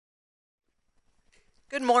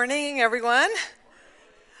Good morning, everyone.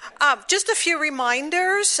 Just a few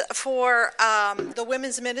reminders for the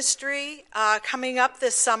women's ministry coming up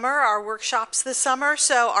this summer, our workshops this summer.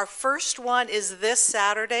 So our first one is this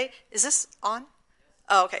Saturday. Is this on?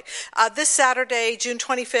 Oh, okay. This Saturday, June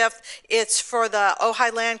 25th, it's for the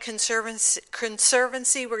Ojai Land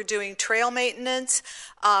Conservancy. We're doing trail maintenance.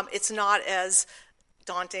 It's not as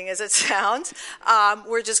daunting as it sounds.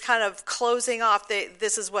 We're just kind of closing off.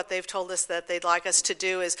 This is what they've told us that they'd like us to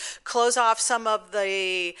do, is close off some of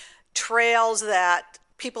the trails that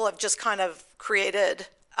people have just kind of created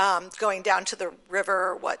going down to the river,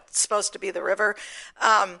 or what's supposed to be the river,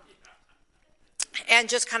 and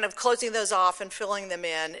just kind of closing those off and filling them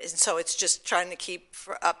in. And so it's just trying to keep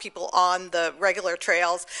people on the regular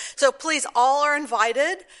trails. So please, all are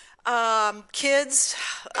invited. Kids,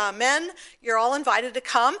 men, you're all invited to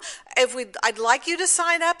come. I'd like you to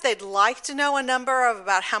sign up. They'd like to know a number of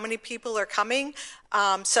about how many people are coming.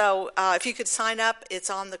 So if you could sign up,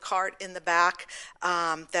 it's on the cart in the back.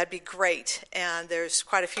 That'd be great. And there's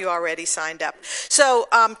quite a few already signed up. So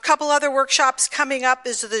a couple other workshops coming up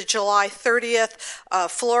is the July 30th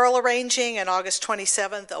floral arranging, and August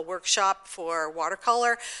 27th a workshop for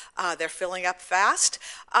watercolor. They're filling up fast.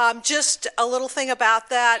 Just a little thing about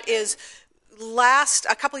that is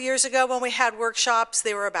a couple years ago when we had workshops,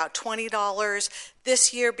 they were about $20.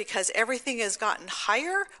 This year, because everything has gotten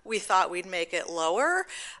higher, we thought we'd make it lower,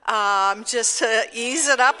 just to ease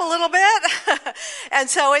it up a little bit. And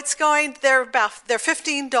so they're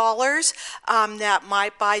 $15. That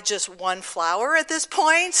might buy just one flower at this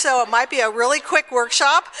point, so it might be a really quick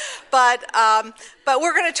workshop, but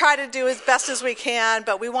we're going to try to do as best as we can,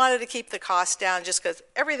 but we wanted to keep the cost down just because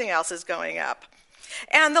everything else is going up.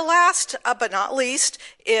 And the last, but not least,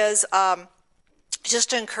 is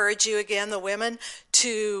just to encourage you again, the women,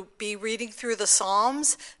 to be reading through the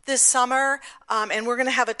Psalms this summer. And we're going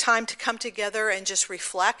to have a time to come together and just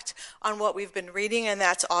reflect on what we've been reading, and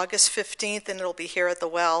that's August 15th, and it'll be here at the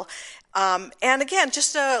well. And again,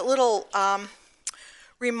 just a little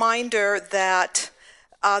reminder that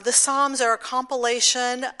the Psalms are a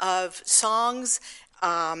compilation of songs,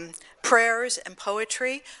 prayers, and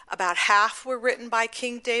poetry. About half were written by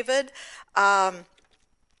King David.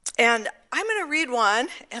 And I'm going to read one,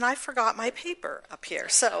 and I forgot my paper up here,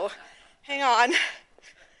 so hang on. Did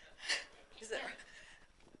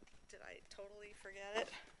I totally forget it?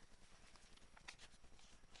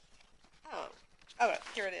 Oh,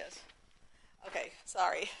 here it is. Okay,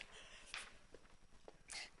 sorry.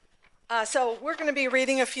 So we're going to be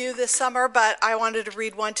reading a few this summer, but I wanted to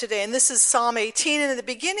read one today. And this is Psalm 18. And in the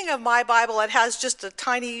beginning of my Bible, it has just a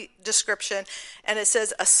tiny description. And it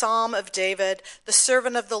says, "A Psalm of David, the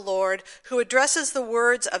servant of the Lord, who addresses the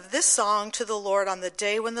words of this song to the Lord on the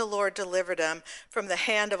day when the Lord delivered him from the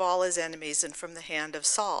hand of all his enemies and from the hand of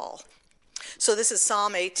Saul." So this is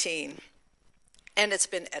Psalm 18. And it's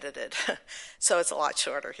been edited, so it's a lot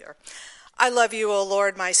shorter here. "I love you, O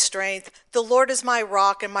Lord, my strength. The Lord is my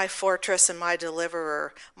rock and my fortress and my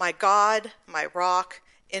deliverer, my God, my rock,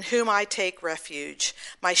 in whom I take refuge,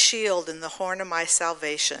 my shield and the horn of my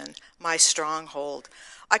salvation, my stronghold.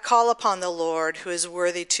 I call upon the Lord, who is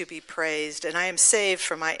worthy to be praised, and I am saved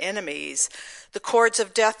from my enemies. The cords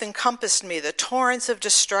of death encompassed me, the torrents of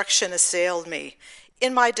destruction assailed me.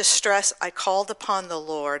 In my distress I called upon the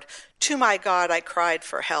Lord. To my God I cried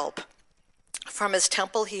for help. From his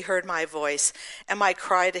temple he heard my voice, and my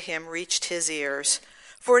cry to him reached his ears.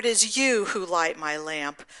 For it is you who light my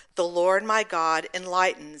lamp. The Lord my God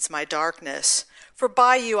enlightens my darkness. For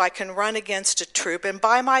by you I can run against a troop, and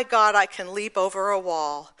by my God I can leap over a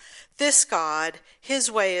wall. This God,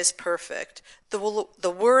 his way is perfect. The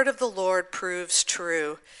word of the Lord proves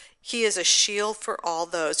true. He is a shield for all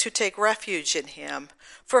those who take refuge in him.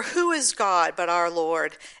 For who is God but our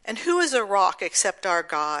Lord? And who is a rock except our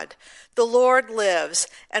God? The Lord lives,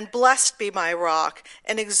 and blessed be my rock,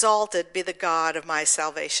 and exalted be the God of my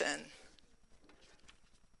salvation."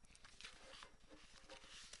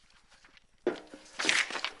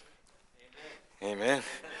 Amen.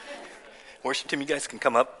 Worship team, you guys can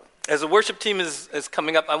come up. As the worship team is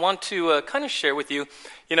coming up, I want to kind of share with you,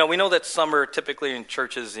 we know that summer typically in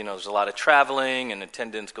churches, there's a lot of traveling and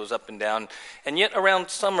attendance goes up and down. And yet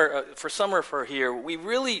around summer, for here, we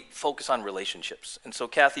really focus on relationships. And so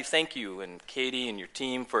Kathy, thank you, and Katie and your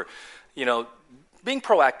team for, being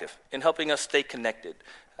proactive in helping us stay connected.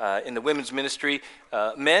 In the women's ministry.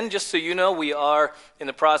 Men, just so you know, we are in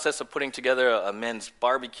the process of putting together a men's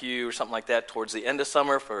barbecue or something like that towards the end of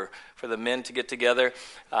summer for the men to get together.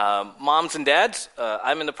 Moms and dads,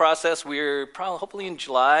 I'm in the process. We're probably, hopefully in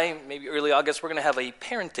July, maybe early August, we're going to have a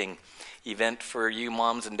parenting event for you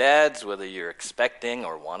moms and dads, whether you're expecting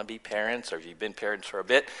or want to be parents, or if you've been parents for a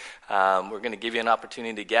bit. We're going to give you an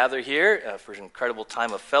opportunity to gather here for an incredible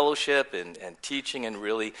time of fellowship and teaching and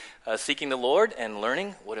really seeking the Lord and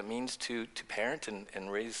learning what it means to parent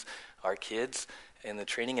and raise our kids in the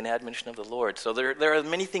training and admonition of the Lord. So there are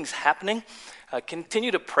many things happening.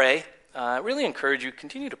 Continue to pray. I really encourage you,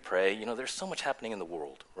 continue to pray. You know, there's so much happening in the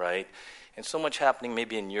world, right? And so much happening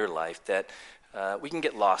maybe in your life that we can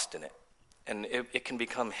get lost in it. And it can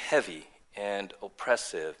become heavy and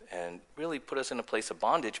oppressive and really put us in a place of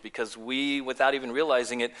bondage because we, without even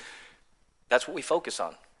realizing it, that's what we focus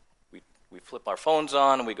on. We flip our phones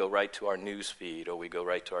on and we go right to our news feed, or we go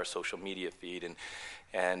right to our social media feed.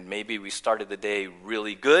 And maybe we started the day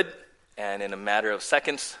really good, and in a matter of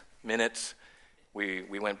seconds, minutes, we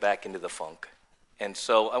went back into the funk. And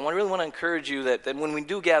so I really want to encourage you that when we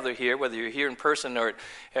do gather here, whether you're here in person or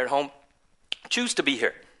at home, choose to be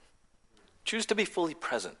here. Choose to be fully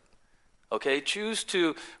present. Okay? Choose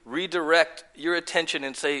to redirect your attention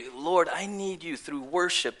and say, Lord, I need you through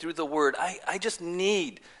worship, through the word. I just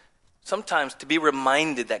need sometimes to be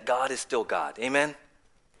reminded that God is still God. Amen?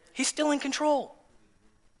 He's still in control.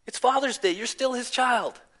 It's Father's Day. You're still his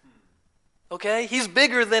child. Okay? He's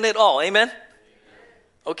bigger than it all. Amen?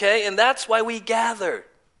 Okay? And that's why we gather.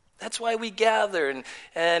 That's why we gather. And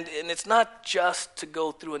it's not just to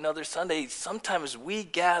go through another Sunday. Sometimes we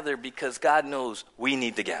gather because God knows we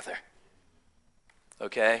need to gather.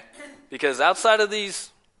 Okay? Because outside of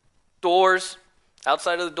these doors,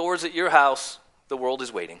 outside of the doors at your house, the world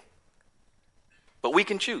is waiting. But we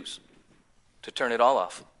can choose to turn it all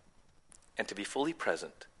off and to be fully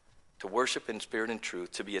present, to worship in spirit and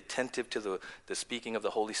truth, to be attentive to the speaking of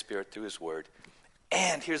the Holy Spirit through his word.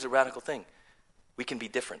 And here's the radical thing. We can be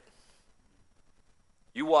different.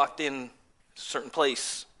 You walked in a certain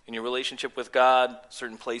place in your relationship with God, a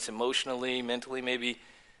certain place emotionally, mentally, maybe,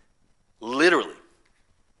 literally.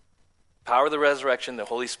 Power of the resurrection, the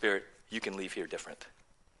Holy Spirit, you can leave here different.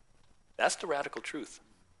 That's the radical truth.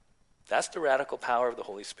 That's the radical power of the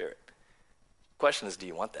Holy Spirit. The question is, do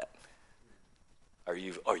you want that? Are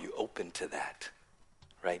you open to that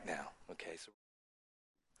right now? Okay. So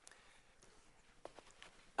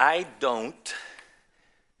I don't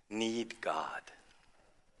need God.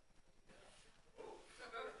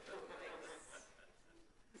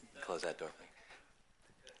 Close that door for me.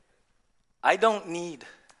 I don't need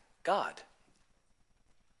God.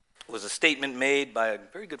 It was a statement made by a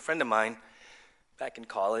very good friend of mine back in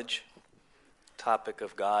college. The topic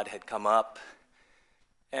of God had come up,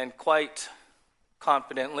 and quite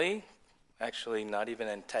confidently, actually not even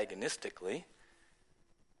antagonistically,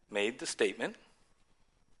 made the statement,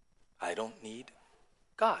 I don't need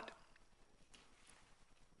God.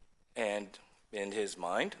 And in his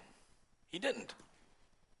mind, he didn't.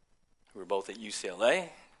 We were both at UCLA,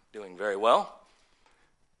 doing very well,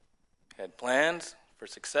 had plans for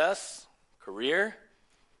success, career.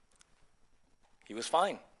 He was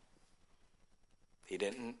fine. He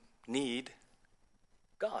didn't need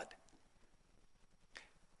God.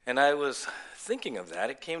 And I was thinking of that.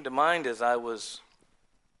 It came to mind as I was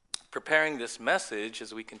preparing this message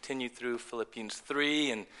as we continue through Philippians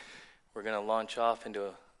 3, and we're going to launch off into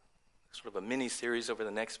a sort of a mini-series over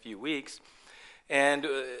the next few weeks. And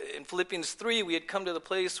in Philippians 3, we had come to the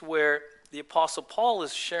place where the Apostle Paul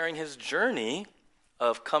is sharing his journey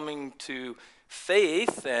of coming to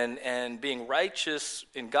faith and being righteous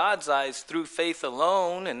in God's eyes through faith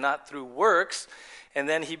alone and not through works. And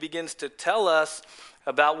then he begins to tell us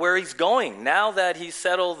about where he's going. Now that he's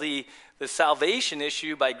settled the salvation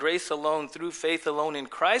issue by grace alone, through faith alone, in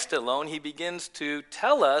Christ alone, he begins to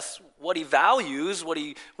tell us what he values, what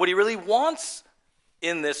he really wants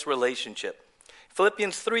in this relationship.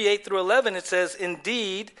 Philippians 3, 8 through 11, it says,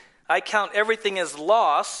 Indeed, I count everything as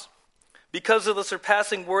loss because of the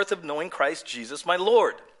surpassing worth of knowing Christ Jesus my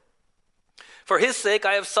Lord. For his sake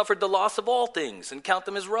I have suffered the loss of all things and count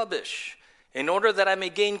them as rubbish, in order that I may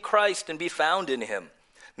gain Christ and be found in him,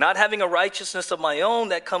 not having a righteousness of my own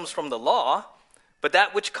that comes from the law, but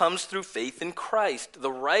that which comes through faith in Christ,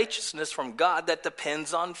 the righteousness from God that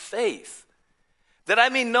depends on faith, that I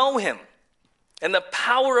may know him and the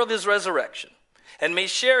power of his resurrection, and may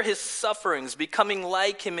share his sufferings, becoming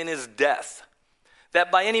like him in his death,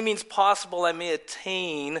 that by any means possible I may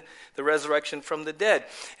attain the resurrection from the dead.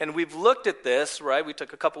 And we've looked at this, right? We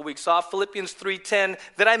took a couple weeks off. Philippians 3:10,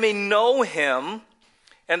 that I may know him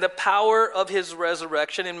and the power of his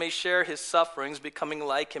resurrection and may share his sufferings, becoming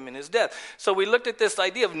like him in his death. So we looked at this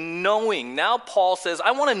idea of knowing. Now Paul says,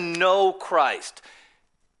 I want to know Christ.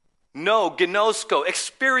 Know, gnosko,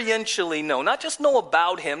 experientially know. Not just know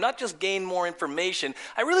about him, not just gain more information.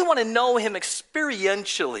 I really want to know him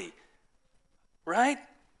experientially. Right?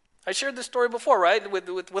 I shared this story before, right?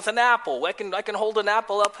 With an apple. I can hold an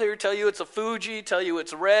apple up here, tell you it's a Fuji, tell you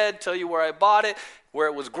it's red, tell you where I bought it, where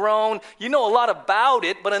it was grown. You know a lot about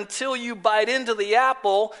it, but until you bite into the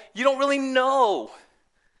apple, you don't really know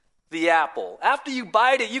the apple. After you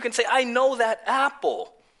bite it, you can say, I know that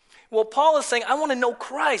apple. Well, Paul is saying, I want to know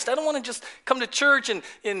Christ. I don't want to just come to church and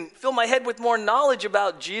fill my head with more knowledge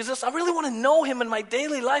about Jesus. I really want to know him in my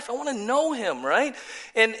daily life. I want to know him, right?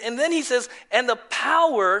 And then he says, and the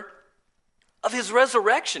power of his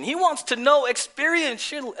resurrection. He wants to know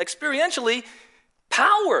experientially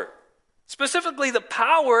power, specifically the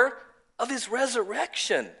power of his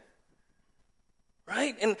resurrection,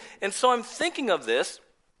 right? And so I'm thinking of this.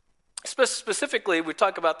 Specifically, we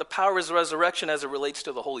talk about the power of his resurrection as it relates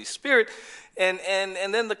to the Holy Spirit. And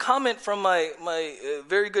then the comment from my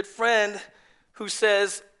very good friend who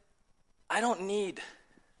says, I don't need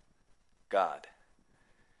God.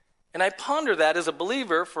 And I ponder that as a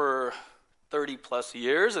believer for 30 plus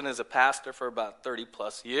years and as a pastor for about 30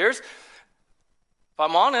 plus years. If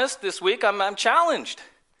I'm honest, this week I'm challenged.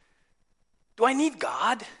 Do I need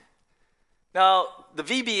God? Now, the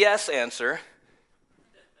VBS answer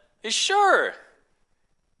is sure.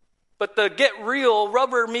 But the get real,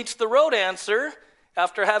 rubber meets the road answer,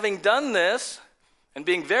 after having done this and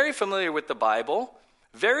being very familiar with the Bible,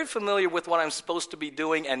 very familiar with what I'm supposed to be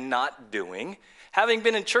doing and not doing, having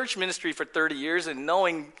been in church ministry for 30 years and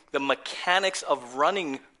knowing the mechanics of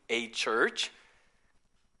running a church,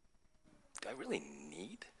 do I really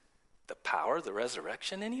need the power of the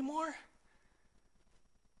resurrection anymore?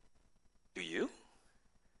 Do you?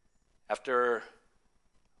 After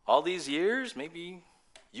all these years, maybe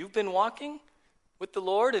you've been walking with the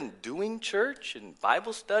Lord and doing church and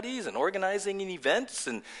Bible studies and organizing events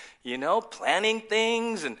and, planning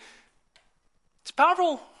things. And it's a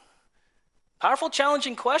powerful,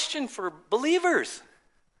 challenging question for believers.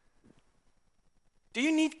 Do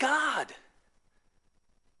you need God?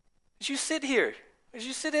 As you sit here, as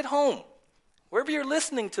you sit at home, wherever you're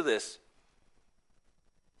listening to this,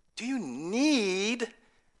 do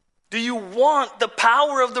you want the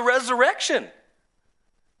power of the resurrection?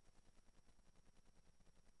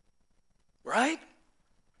 Right?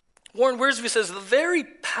 Warren Wiersbe says, the very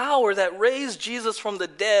power that raised Jesus from the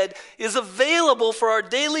dead is available for our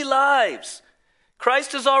daily lives.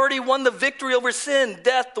 Christ has already won the victory over sin,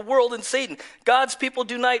 death, the world, and Satan. God's people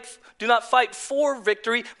do not fight for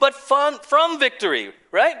victory, but from victory,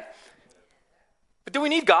 right? But do we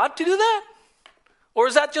need God to do that? Or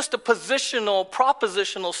is that just a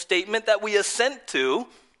propositional statement that we assent to,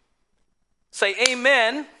 say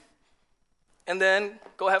amen, and then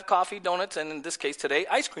go have coffee, donuts, and in this case today,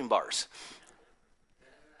 ice cream bars?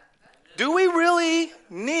 Do we really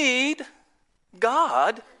need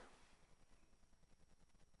God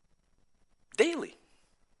daily?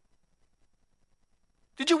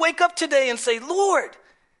 Did you wake up today and say, Lord,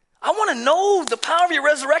 I want to know the power of your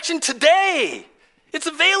resurrection today? It's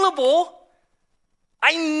available.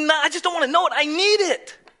 I just don't want to know it. I need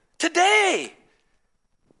it today.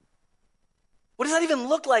 What does that even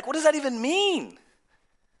look like? What does that even mean?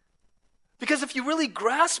 Because if you really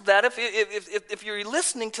grasp that, if you're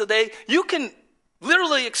listening today, you can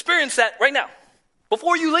literally experience that right now,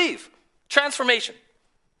 before you leave. Transformation.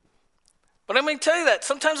 But I'm going to tell you that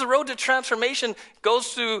sometimes the road to transformation goes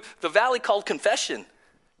through the valley called confession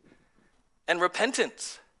and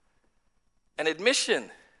repentance and admission.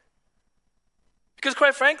 Because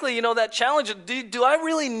quite frankly, that challenge, do I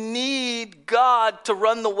really need God to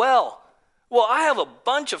run the well? Well, I have a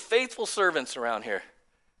bunch of faithful servants around here.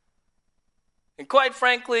 And quite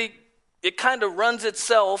frankly, it kind of runs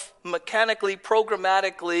itself mechanically,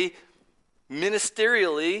 programmatically,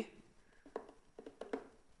 ministerially.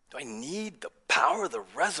 Do I need the power of the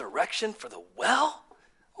resurrection for the well?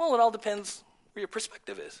 Well, it all depends where your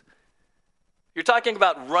perspective is. You're talking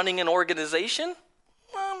about running an organization?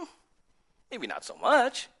 Maybe not so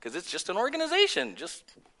much, because it's just an organization, just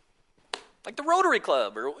like the Rotary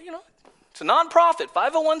Club, or, it's a nonprofit,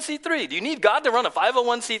 501c3. Do you need God to run a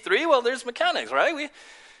 501c3? Well, there's mechanics, right?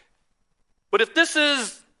 But if this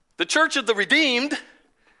is the Church of the Redeemed,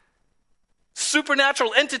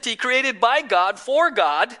 supernatural entity created by God, for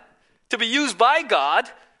God, to be used by God,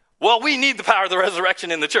 well, we need the power of the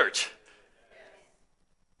resurrection in the church.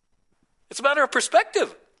 It's a matter of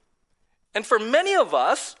perspective. And for many of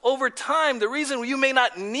us, over time, the reason you may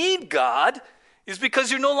not need God is because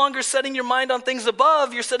you're no longer setting your mind on things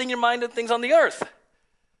above, you're setting your mind on things on the earth.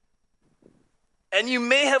 And you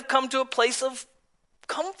may have come to a place of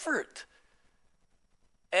comfort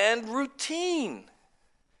and routine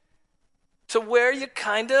to where you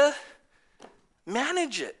kind of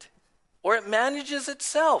manage it, or it manages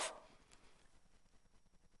itself.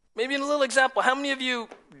 Maybe in a little example, how many of you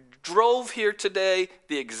drove here today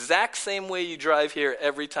the exact same way you drive here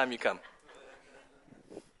every time you come?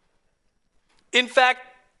 In fact,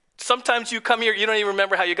 sometimes you come here, you don't even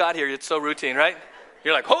remember how you got here. It's so routine, right?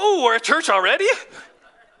 You're like, oh, we're at church already?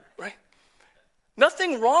 Right?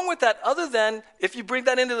 Nothing wrong with that other than if you bring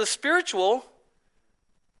that into the spiritual,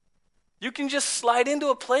 you can just slide into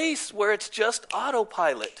a place where it's just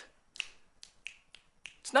autopilot.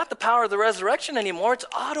 It's not the power of the resurrection anymore. It's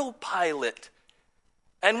autopilot.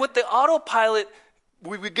 And with the autopilot,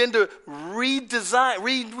 we begin to redefine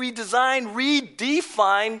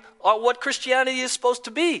what Christianity is supposed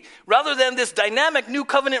to be. Rather than this dynamic new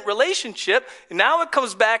covenant relationship, now it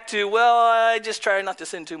comes back to, well, I just try not to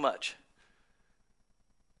sin too much.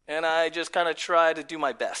 And I just kind of try to do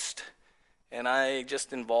my best. And I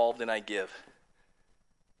just involved and I give.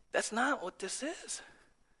 That's not what this is.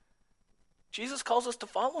 Jesus calls us to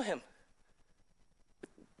follow him.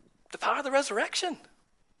 The power of the resurrection.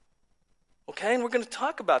 Okay, and we're going to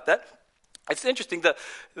talk about that. It's interesting.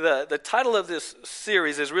 The title of this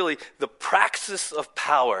series is really the Praxis of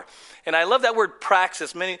Power. And I love that word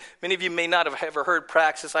praxis. Many of you may not have ever heard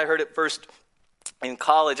praxis. I heard it first in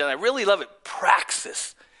college, and I really love it.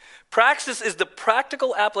 Praxis. Praxis is the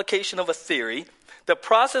practical application of a theory, the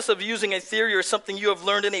process of using a theory or something you have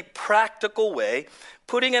learned in a practical way,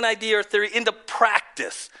 putting an idea or theory into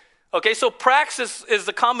practice. Okay, so praxis is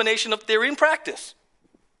the combination of theory and practice.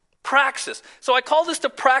 Praxis. So I call this the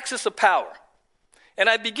praxis of power. And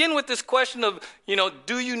I begin with this question of,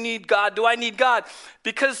 do you need God? Do I need God?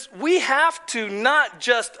 Because we have to not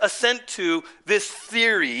just assent to this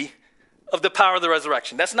theory of the power of the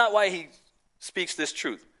resurrection. That's not why he speaks this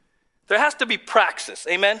truth. There has to be praxis.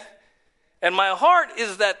 Amen? And my heart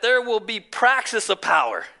is that there will be praxis of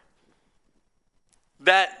power.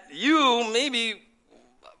 That you, maybe,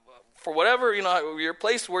 for whatever, your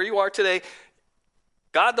place where you are today,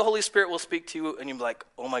 God, the Holy Spirit, will speak to you and you'll be like,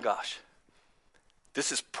 oh my gosh,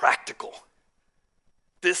 this is practical.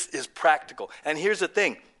 This is practical. And here's the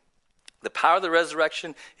thing. The power of the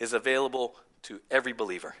resurrection is available to every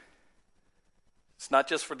believer. It's not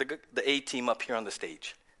just for the A-team up here on the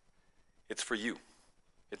stage. It's for you.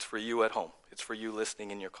 It's for you at home. It's for you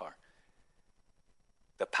listening in your car.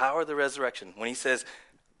 The power of the resurrection. When he says,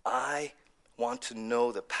 I want to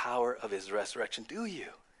know the power of his resurrection, do you?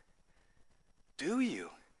 Do you?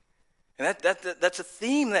 And that's a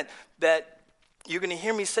theme that you're going to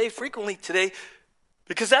hear me say frequently today,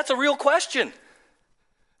 because that's a real question.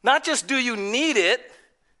 Not just do you need it,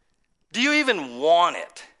 do you even want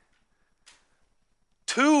it?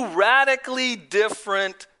 Two radically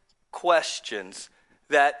different questions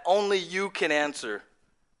that only you can answer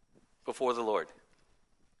before the Lord.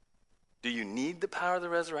 Do you need the power of the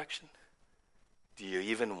resurrection? Do you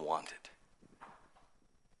even want it?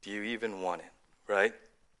 Do you even want it? Right?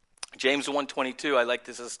 James 1:22, I like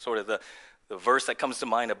this as sort of the verse that comes to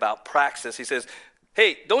mind about praxis. He says,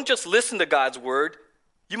 hey, don't just listen to God's word.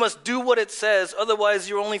 You must do what it says, otherwise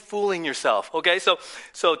you're only fooling yourself. Okay, so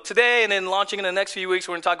today and then launching in the next few weeks,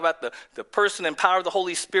 we're going to talk about the person and power of the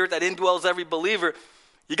Holy Spirit that indwells every believer.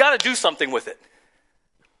 You got to do something with it.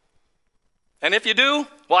 And if you do,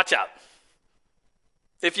 watch out.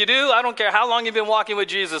 If you do, I don't care how long you've been walking with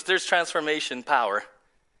Jesus, there's transformation power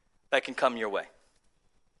that can come your way.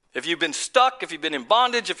 If you've been stuck, if you've been in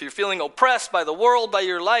bondage, if you're feeling oppressed by the world, by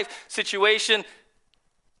your life situation,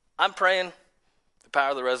 I'm praying the power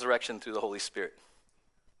of the resurrection through the Holy Spirit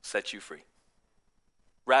set you free.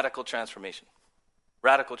 Radical transformation.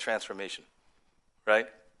 Radical transformation. Right?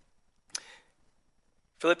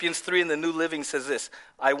 Philippians 3 in the New Living says this,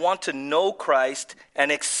 I want to know Christ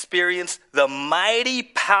and experience the mighty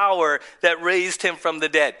power that raised him from the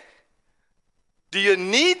dead. Do you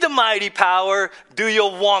need the mighty power? Do you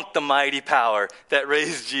want the mighty power that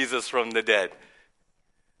raised Jesus from the dead?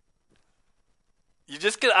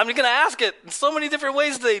 I'm going to ask it in so many different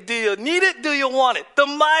ways today. Do you need it? Do you want it? The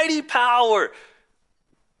mighty power.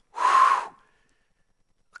 Whew.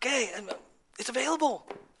 Okay, it's available.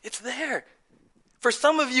 It's there. For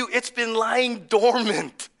some of you, it's been lying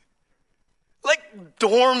dormant. Like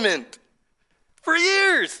dormant. For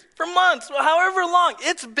years, for months, however long.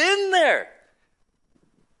 It's been there.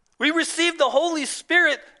 We received the Holy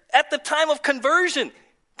Spirit at the time of conversion.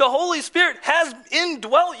 The Holy Spirit has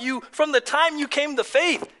indwelt you from the time you came to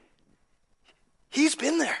faith. He's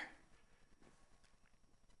been there.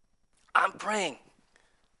 I'm praying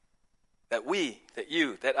that we, that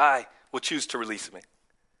you, that I will choose to release him.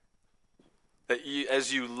 That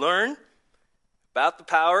as you learn about the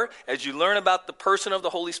power, as you learn about the person of the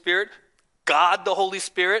Holy Spirit, God the Holy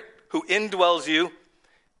Spirit, who indwells you,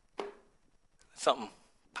 something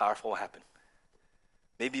powerful will happen.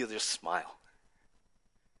 Maybe you'll just smile.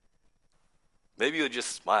 Maybe you'll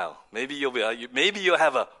just smile. Maybe you'll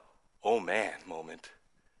have a, oh man moment.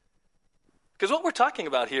 Because what we're talking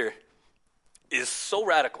about here is so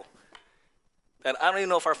radical that I don't even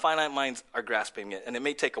know if our finite minds are grasping it, and it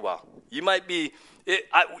may take a while. You might be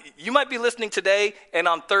listening today, and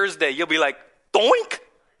on Thursday you'll be like, doink!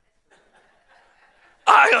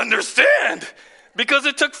 I understand, because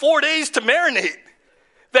it took 4 days to marinate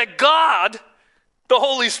that God, the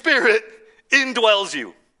Holy Spirit, indwells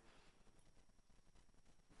you.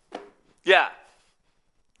 Yeah,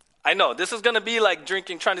 I know. This is going to be like trying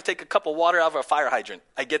to take a cup of water out of a fire hydrant.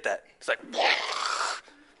 I get that. It's like,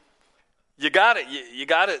 you got it. You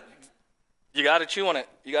got it. You got to chew on it.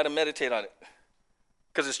 You got to meditate on it.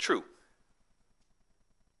 Because it's true.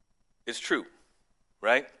 It's true,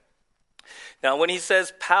 right? Now, when he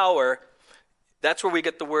says power, that's where we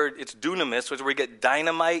get the word, it's dunamis, which is where we get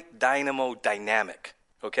dynamite, dynamo, dynamic.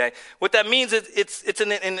 Okay? What that means is it's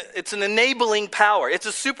an enabling power. It's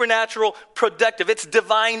a supernatural productive. It's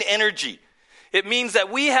divine energy. It means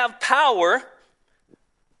that we have power.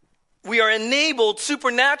 We are enabled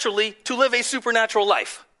supernaturally to live a supernatural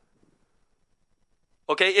life.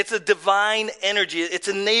 Okay? It's a divine energy. It's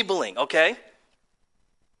enabling, okay?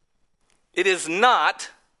 It is not,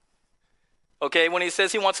 okay, when he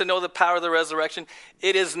says he wants to know the power of the resurrection,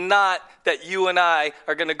 it is not that you and I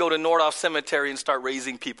are going to go to Nordhoff Cemetery and start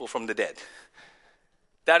raising people from the dead.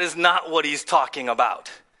 That is not what he's talking about.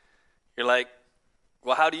 You're like,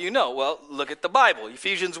 well, how do you know? Well, look at the Bible,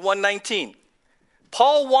 Ephesians 1:19.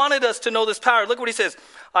 Paul wanted us to know this power. Look what he says.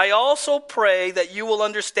 I also pray that you will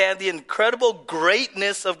understand the incredible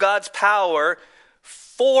greatness of God's power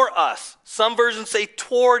for us. Some versions say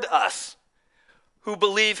toward us who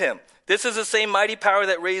believe him. This is the same mighty power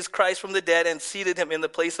that raised Christ from the dead and seated him in the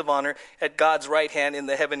place of honor at God's right hand in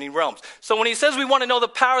the heavenly realms. So when he says we want to know the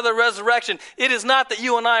power of the resurrection, it is not that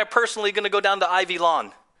you and I are personally going to go down to Ivy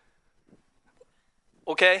Lawn.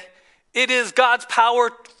 Okay? It is God's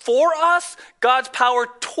power for us, God's power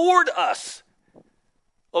toward us.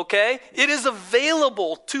 Okay? It is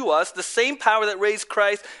available to us, the same power that raised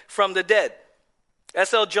Christ from the dead.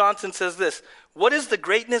 S.L. Johnson says this, what is the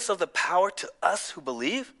greatness of the power to us who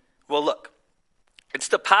believe? Well, look, it's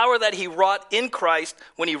the power that he wrought in Christ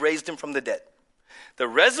when he raised him from the dead. The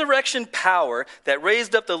resurrection power that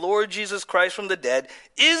raised up the Lord Jesus Christ from the dead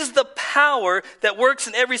is the power that works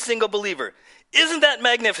in every single believer. Isn't that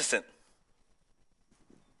magnificent?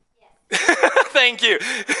 Yes. Thank you.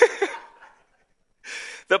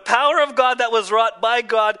 The power of God that was wrought by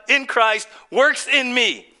God in Christ works in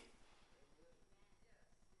me.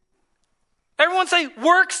 Everyone say,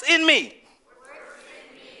 works in me.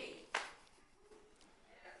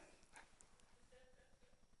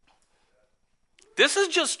 This is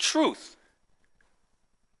just truth.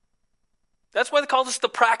 That's why they call this the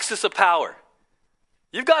praxis of power.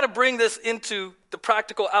 You've got to bring this into the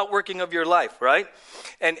practical outworking of your life, right?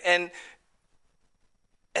 And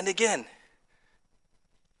again,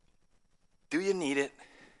 do you need it?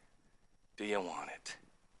 Do you want it?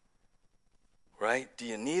 Right? Do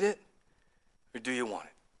you need it? Or do you want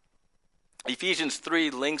it? Ephesians 3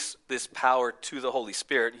 links this power to the Holy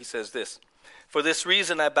Spirit. He says this, for this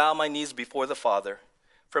reason I bow my knees before the Father,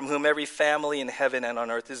 from whom every family in heaven and on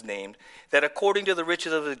earth is named, that according to the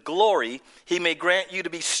riches of his glory, he may grant you to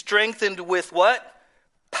be strengthened with what?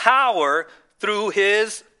 Power through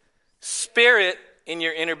his Spirit in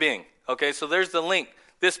your inner being. Okay, so there's the link.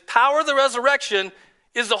 This power of the resurrection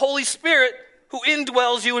is the Holy Spirit who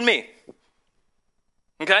indwells you and me.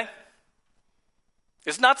 Okay?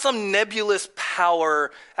 It's not some nebulous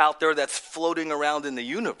power out there that's floating around in the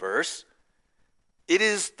universe. It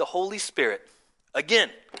is the Holy Spirit, again,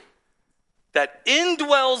 that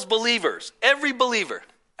indwells believers, every believer,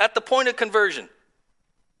 at the point of conversion,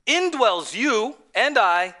 indwells you and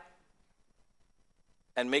I,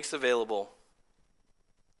 and makes available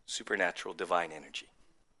supernatural divine energy,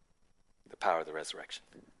 the power of the resurrection.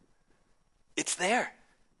 It's there.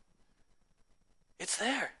 It's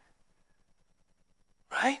there.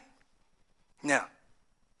 Right? Now,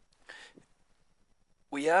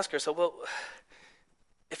 we ask ourselves, well,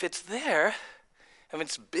 if it's there, if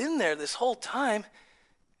it's been there this whole time,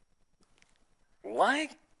 why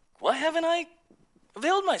haven't I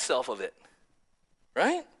availed myself of it?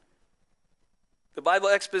 Right? The Bible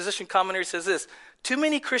Exposition Commentary says this, too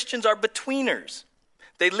many Christians are betweeners.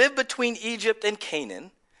 They live between Egypt and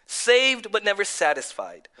Canaan, saved but never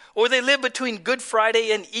satisfied. Or they live between Good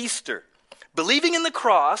Friday and Easter, believing in the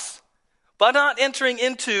cross, but not entering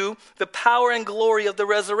into the power and glory of the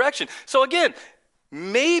resurrection. So again,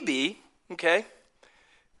 maybe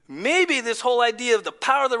this whole idea of the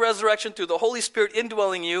power of the resurrection through the Holy Spirit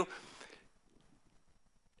indwelling you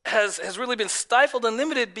has really been stifled and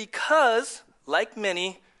limited because, like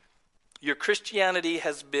many, your Christianity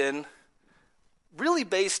has been really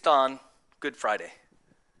based on Good Friday.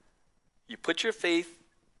 You put your faith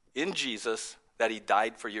in Jesus that he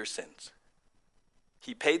died for your sins.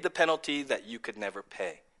 He paid the penalty that you could never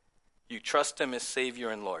pay. You trust him as Savior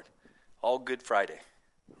and Lord. All Good Friday,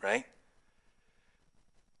 right?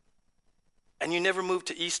 And you never move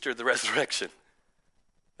to Easter, the resurrection,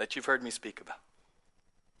 that you've heard me speak about.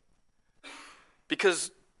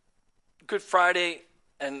 Because Good Friday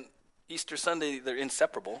and Easter Sunday, they're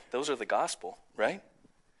inseparable. Those are the gospel, right?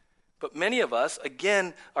 But many of us,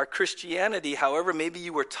 again, our Christianity, however, maybe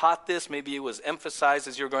you were taught this, maybe it was emphasized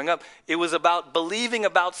as you were growing up, it was about believing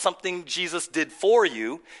about something Jesus did for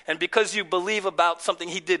you. And because you believe about something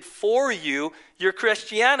he did for you, your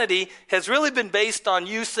Christianity has really been based on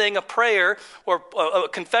you saying a prayer or a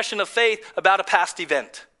confession of faith about a past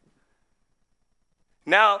event.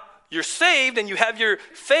 Now, you're saved and you have your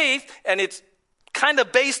faith and it's kind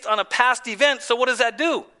of based on a past event. So what does that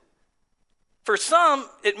do? For some,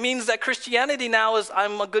 it means that Christianity now is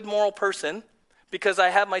I'm a good moral person because I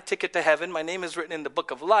have my ticket to heaven. My name is written in the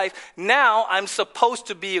book of life. Now I'm supposed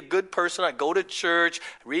to be a good person. I go to church,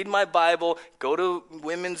 read my Bible, go to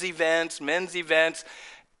women's events, men's events.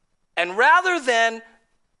 And rather than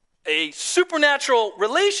a supernatural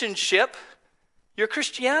relationship, your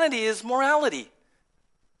Christianity is morality.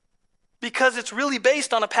 Because it's really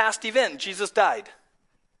based on a past event. Jesus died.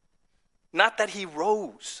 Not that he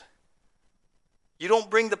rose. You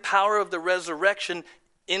don't bring the power of the resurrection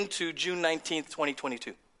into June 19th,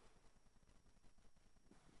 2022.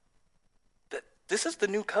 This is the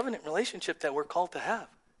new covenant relationship that we're called to have.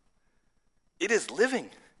 It is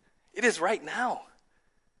living. It is right now.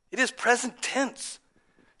 It is present tense.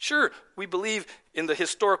 Sure, we believe in the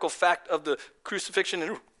historical fact of the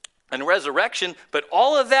crucifixion and resurrection, but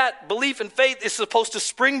all of that belief and faith is supposed to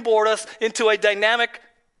springboard us into a dynamic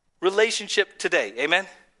relationship today. Amen?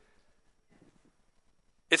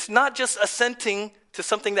 It's not just assenting to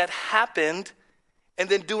something that happened and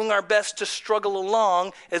then doing our best to struggle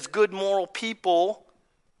along as good moral people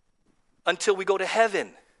until we go to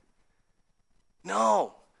heaven.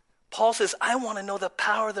 No. Paul says, I want to know the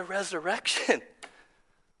power of the resurrection.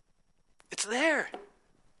 It's there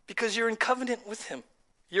because you're in covenant with him.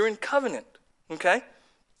 You're in covenant, okay?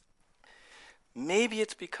 Maybe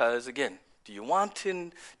it's because, again, do you want to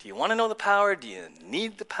know the power? Do you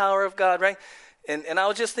need the power of God, right? And I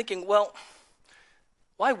was just thinking, well,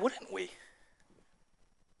 why wouldn't we?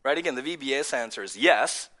 Right, again, the VBS answer is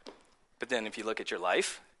yes. But then if you look at your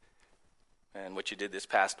life and what you did this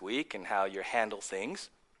past week and how you handle things,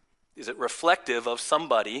 is it reflective of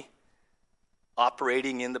somebody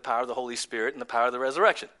operating in the power of the Holy Spirit and the power of the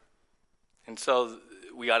resurrection? And so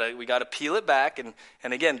we gotta peel it back. And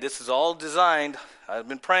again, this is all designed. I've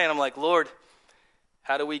been praying. I'm like, Lord,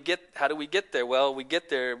 how do we get there? Well, we get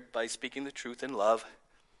there by speaking the truth in love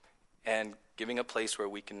and giving a place where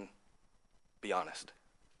we can be honest.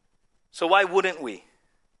 So why wouldn't we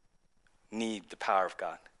need the power of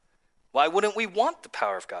God? Why wouldn't we want the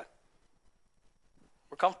power of God?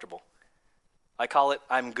 We're comfortable. I call it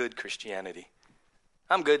I'm good Christianity.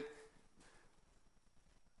 I'm good.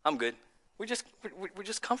 We're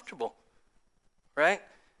just comfortable, right?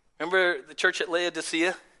 Remember the church at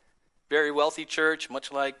Laodicea? Very wealthy church,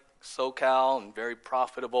 much like SoCal, and very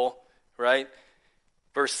profitable, right?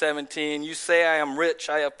 Verse 17, you say I am rich,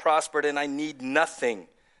 I have prospered, and I need nothing,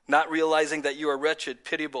 not realizing that you are wretched,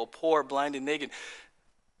 pitiable, poor, blind, and naked.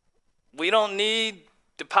 We don't need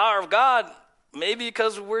the power of God, maybe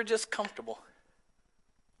because we're just comfortable.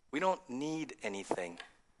 We don't need anything.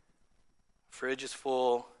 Fridge is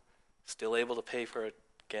full, still able to pay for a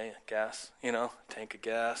gas, tank of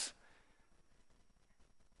gas.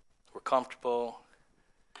 We're comfortable.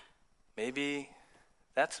 Maybe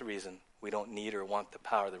that's the reason we don't need or want the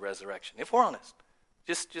power of the resurrection, if we're honest.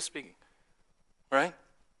 Just speaking. Right?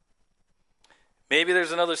 Maybe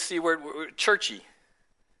there's another C word, we're churchy.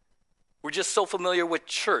 We're just so familiar with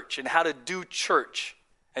church and how to do church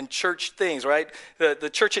and church things, right? The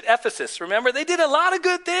church at Ephesus, remember? They did a lot of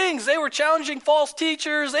good things. They were challenging false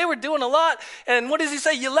teachers. They were doing a lot. And what does he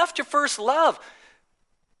say? You left your first love.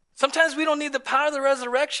 Sometimes we don't need the power of the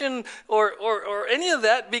resurrection or any of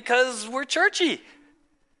that because we're churchy.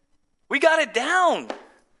 We got it down.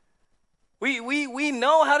 We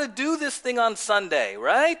know how to do this thing on Sunday,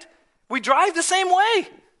 right? We drive the same way.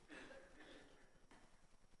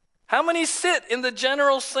 How many sit in the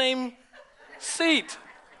general same seat?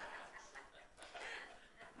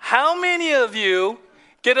 How many of you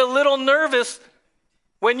get a little nervous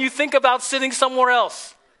when you think about sitting somewhere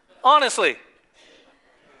else? Honestly.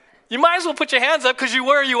 You might as well put your hands up because you're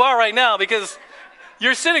where you are right now, because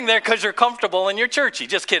you're sitting there because you're comfortable and you're churchy.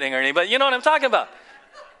 Just kidding, Ernie, but you know what I'm talking about.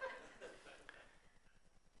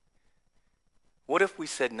 What if we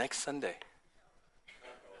said next Sunday,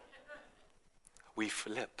 we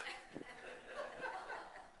flip?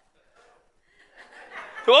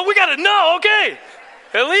 Well, we got to know, okay.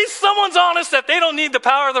 At least someone's honest that they don't need the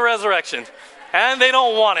power of the resurrection, and they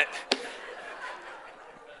don't want it.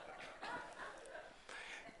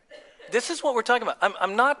 This is what we're talking about.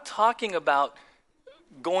 I'm not talking about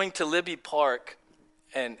going to Libby Park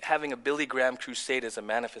and having a Billy Graham crusade as a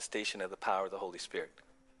manifestation of the power of the Holy Spirit.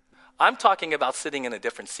 I'm talking about sitting in a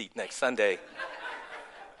different seat next Sunday.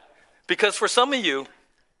 Because for some of you,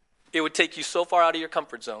 it would take you so far out of your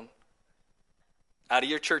comfort zone, out of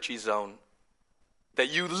your churchy zone, that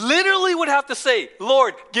you literally would have to say,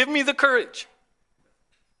 Lord, give me the courage.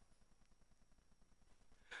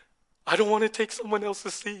 I don't want to take someone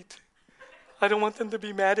else's seat. I don't want them to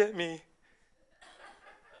be mad at me.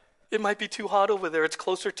 It might be too hot over there. It's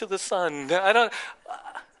closer to the sun.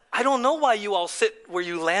 I don't know why you all sit where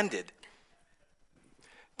you landed.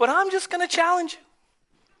 But I'm just going to challenge you.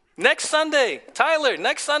 Next Sunday, Tyler,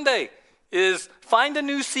 next Sunday is find a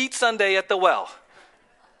new seat Sunday at the well.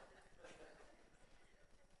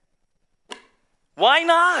 Why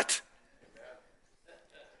not?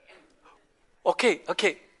 Okay.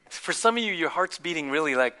 For some of you, your heart's beating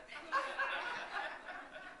really like.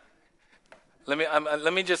 I'm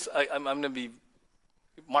going to be,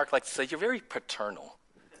 Mark likes to say, you're very paternal.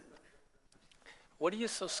 What are you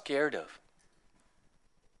so scared of?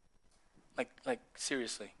 Like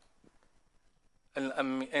seriously. And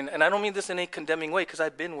I don't mean this in a condemning way, because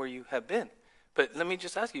I've been where you have been. But let me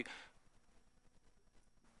just ask you,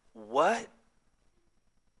 what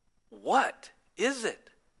is it?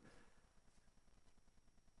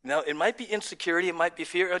 Now, it might be insecurity, it might be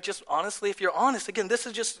fear, or just honestly, if you're honest, again, this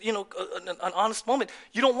is just, an honest moment.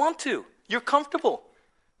 You don't want to. You're comfortable.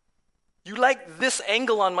 You like this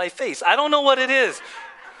angle on my face. I don't know what it is.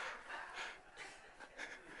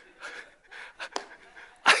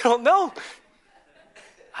 I don't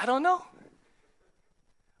know.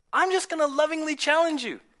 I'm just going to lovingly challenge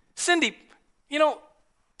you. Cindy,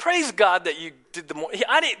 praise God that you did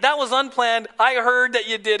that was unplanned. I heard that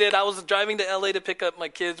you did it. I was driving to LA to pick up my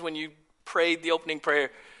kids when you prayed the opening prayer.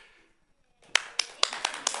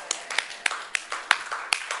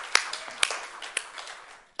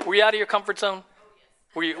 Were you out of your comfort zone?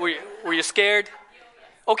 Were you scared?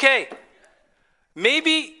 Okay.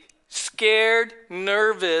 Maybe scared,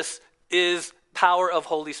 nervous is power of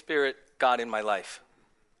Holy Spirit, God in my life.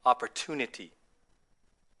 Opportunity.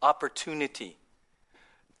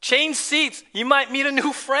 Change seats. You might meet a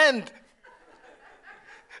new friend.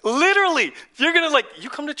 Literally. You're going to you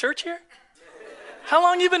come to church here? How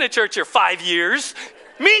long you been at church here? 5 years.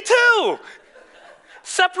 Me too.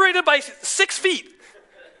 Separated by 6 feet.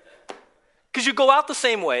 Because you go out the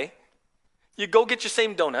same way. You go get your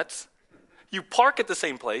same donuts. You park at the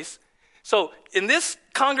same place. So in this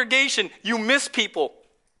congregation, you miss people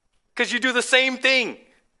because you do the same thing.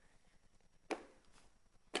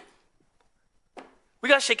 We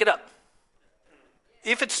got to shake it up.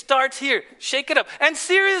 If it starts here, shake it up. And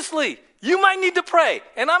seriously, you might need to pray.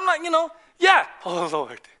 And I'm not, oh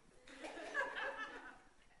Lord.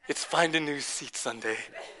 It's find a new seat Sunday.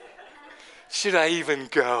 Should I even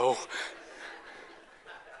go?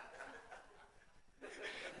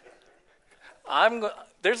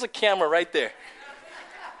 There's a camera right there.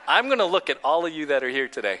 I'm going to look at all of you that are here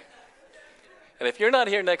today. And if you're not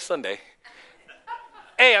here next Sunday,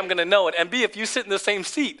 A, I'm going to know it. And B, if you sit in the same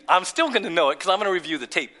seat, I'm still going to know it because I'm going to review the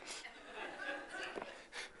tape.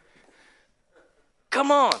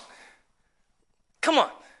 Come on.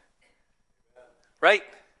 Right?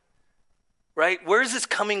 Where is this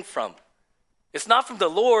coming from? It's not from the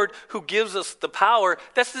Lord who gives us the power.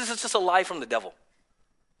 This is just a lie from the devil.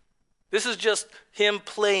 This is just him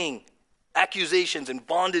playing accusations and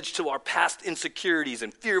bondage to our past insecurities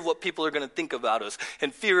and fear of what people are going to think about us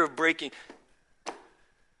and fear of breaking.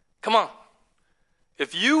 Come on.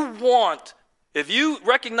 If you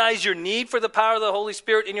recognize your need for the power of the Holy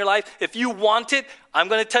Spirit in your life, if you want it, I'm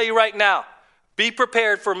going to tell you right now, be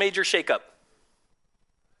prepared for a major shakeup.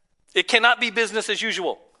 It cannot be business as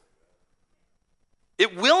usual.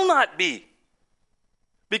 It will not be.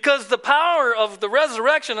 Because the power of the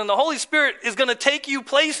resurrection and the Holy Spirit is going to take you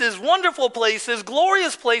places, wonderful places,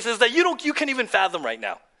 glorious places that you can't even fathom right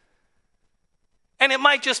now. And it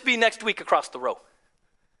might just be next week across the road.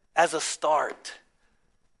 As a start.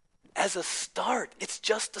 As a start. It's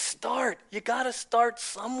just a start. You got to start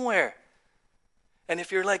somewhere. And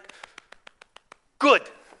if you're like, good.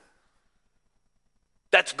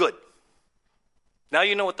 That's good. Now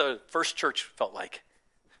you know what the first church felt like.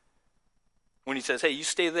 When he says, hey, you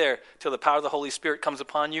stay there till the power of the Holy Spirit comes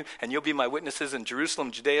upon you, and you'll be my witnesses in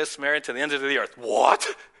Jerusalem, Judea, Samaria, to the ends of the earth. What?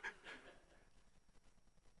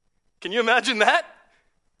 Can you imagine that?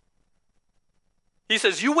 He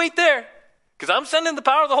says, you wait there, because I'm sending the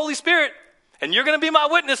power of the Holy Spirit, and you're going to be my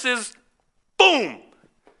witnesses. Boom!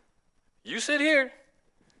 You sit here,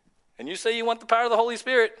 and you say you want the power of the Holy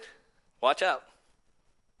Spirit. Watch out.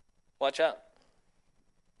 Watch out.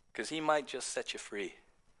 Because he might just set you free.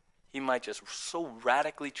 He might just so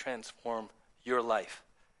radically transform your life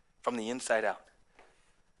from the inside out.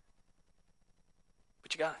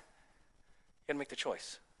 But you got to make the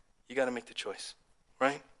choice. You got to make the choice,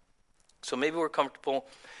 right? So maybe we're comfortable.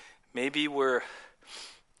 Maybe we're a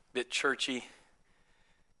bit churchy.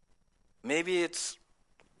 Maybe it's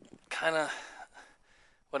kind of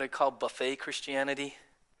what I call buffet Christianity.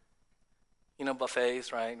 You know,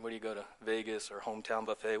 buffets, right? Where do you go to Vegas or hometown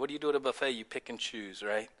buffet? What do you do at a buffet? You pick and choose,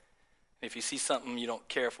 right? If you see something you don't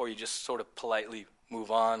care for, you just sort of politely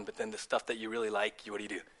move on. But then the stuff that you really like, what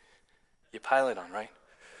do? You pile it on, right?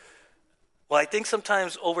 Well, I think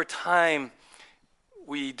sometimes over time,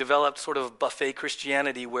 we developed sort of buffet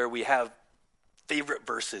Christianity where we have favorite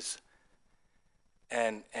verses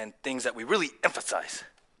and things that we really emphasize.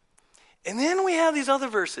 And then we have these other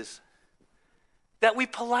verses that we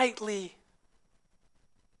politely,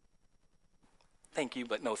 thank you,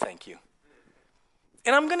 but no thank you.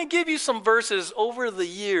 And I'm going to give you some verses over the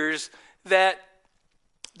years that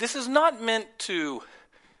this is not meant to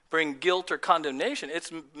bring guilt or condemnation.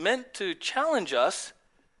 It's meant to challenge us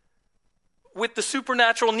with the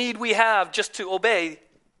supernatural need we have just to obey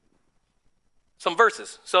some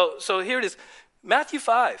verses. So here it is. Matthew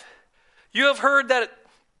 5. You have heard that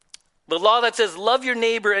the law that says love your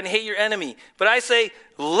neighbor and hate your enemy. But I say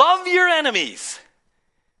love your enemies.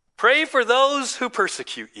 Pray for those who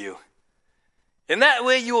persecute you. In that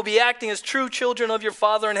way you will be acting as true children of your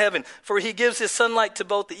Father in heaven. For he gives his sunlight to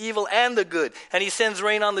both the evil and the good. And he sends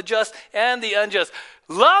rain on the just and the unjust.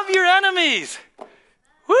 Love your enemies.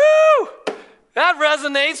 Woo! That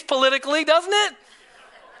resonates politically, doesn't it?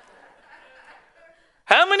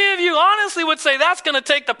 How many of you honestly would say that's going to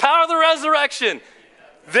take the power of the resurrection?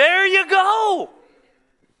 There you go.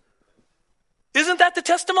 Isn't that the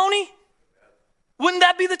testimony? Wouldn't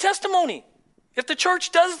that be the testimony? If the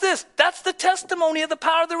church does this, that's the testimony of the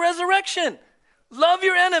power of the resurrection. Love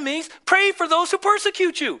your enemies. Pray for those who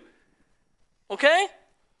persecute you. Okay?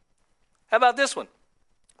 How about this one?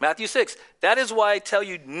 Matthew 6. That is why I tell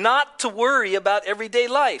you not to worry about everyday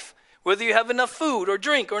life, whether you have enough food or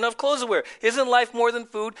drink or enough clothes to wear. Isn't life more than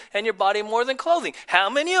food and your body more than clothing? How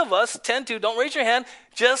many of us tend to, don't raise your hand,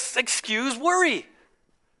 just excuse worry?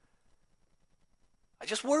 I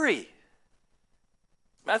just worry.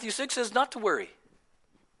 Matthew 6 says not to worry.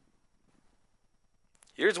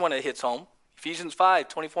 Here's one that hits home. Ephesians 5,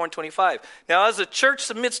 24 and 25. Now as the church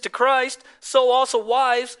submits to Christ, so also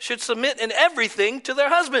wives should submit in everything to their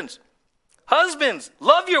husbands. Husbands,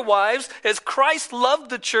 love your wives as Christ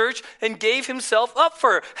loved the church and gave himself up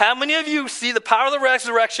for her. How many of you see the power of the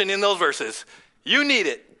resurrection in those verses? You need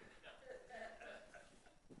it.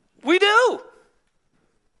 We do.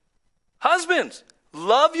 Husbands,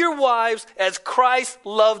 love your wives as Christ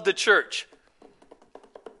loved the church.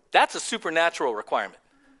 That's a supernatural requirement.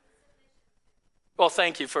 Well,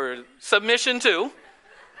 thank you for submission too.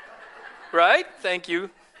 Right? Thank you.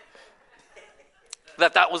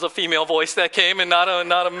 That was a female voice that came and not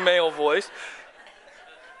a male voice.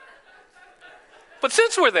 But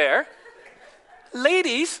since we're there,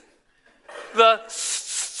 ladies, the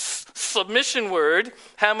submission word,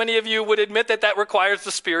 how many of you would admit that requires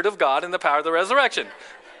the Spirit of God and the power of the resurrection?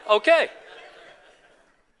 Okay.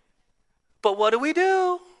 But what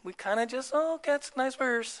do? We kind of just, okay, that's a nice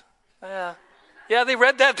verse. Yeah, they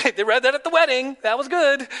read that. They read that at the wedding. That was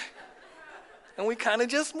good. And we kind of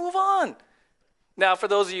just move on. Now, for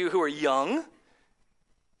those of you who are young,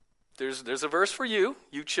 there's a verse for you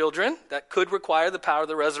children, that could require the power of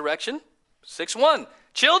the resurrection. 6:1.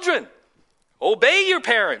 Children, obey your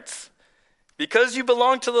parents because you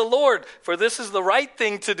belong to the Lord, for this is the right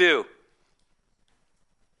thing to do.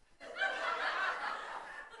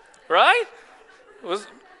 Right?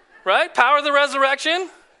 Right? Power of the resurrection,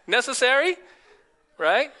 necessary.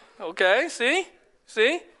 right? Okay, see?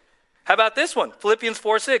 How about this one? Philippians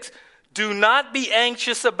 4:6. Do not be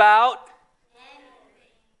anxious about.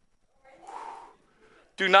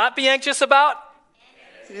 Do not be anxious about.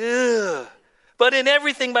 Ugh. But in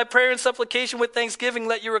everything, by prayer and supplication with thanksgiving,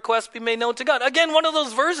 let your requests be made known to God. Again, one of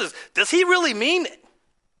those verses. Does he really mean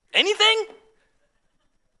anything?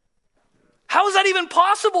 How is that even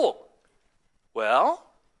possible? Well,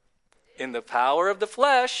 in the power of the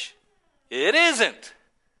flesh, it isn't.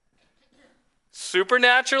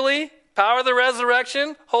 Supernaturally, power of the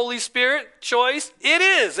resurrection, Holy Spirit, choice, it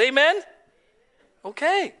is. Amen?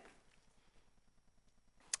 Okay.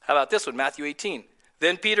 How about this one? Matthew 18.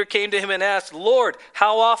 Then Peter came to him and asked, Lord,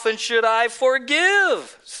 how often should I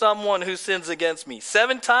forgive someone who sins against me?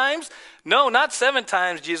 7 times? No, not 7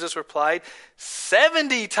 times, Jesus replied.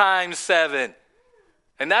 70 times 7.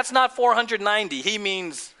 And that's not 490. He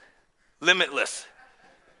means limitless.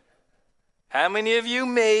 How many of you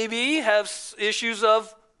maybe have issues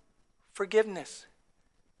of forgiveness?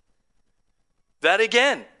 That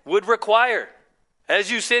again would require, as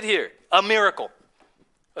you sit here, a miracle.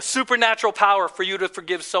 A supernatural power for you to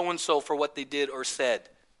forgive so-and-so for what they did or said.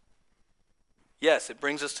 Yes, it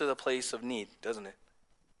brings us to the place of need, doesn't it?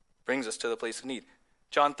 Brings us to the place of need.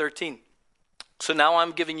 John 13. So now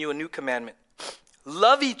I'm giving you a new commandment.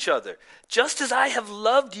 Love each other. Just as I have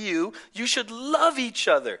loved you, you should love each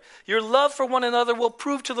other. Your love for one another will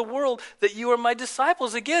prove to the world that you are my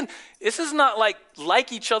disciples. Again, this is not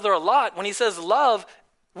like each other a lot. When he says love,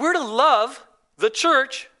 we're to love the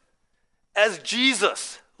church as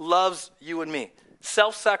Jesus loves you and me.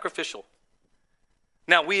 Self-sacrificial.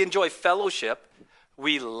 Now, we enjoy fellowship.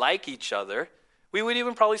 We like each other. We would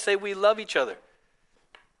even probably say we love each other.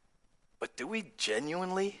 But do we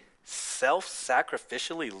genuinely,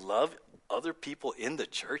 self-sacrificially love other people in the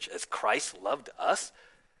church as Christ loved us?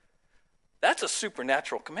 That's a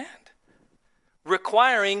supernatural command,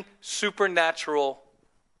 requiring supernatural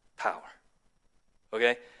power.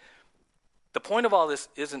 Okay? The point of all this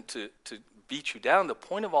isn't to beat you down. The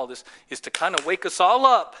point of all this is to kind of wake us all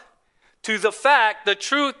up to the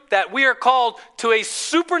truth that we are called to a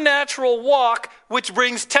supernatural walk which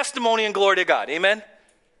brings testimony and glory to God. Amen?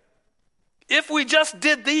 If we just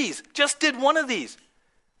did one of these,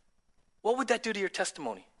 what would that do to your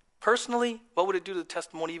testimony? Personally, what would it do to the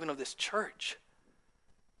testimony even of this church?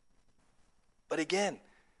 But again,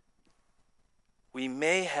 we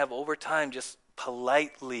may have over time just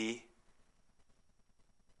politely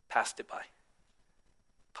passed it by.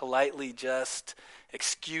 Politely just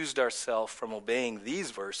excused ourselves from obeying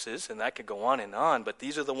these verses, and that could go on, but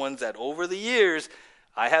these are the ones that over the years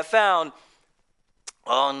I have found,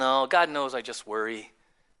 oh no, God knows I just worry.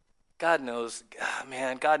 God knows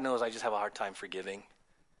I just have a hard time forgiving.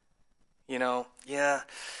 Yeah,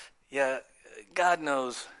 God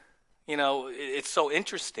knows. It's so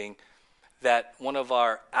interesting that one of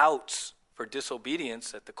our outs for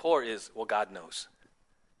disobedience at the core is, well, God knows.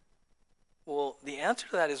 Well, the answer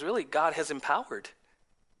to that is really God has empowered.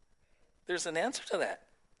 There's an answer to that.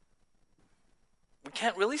 We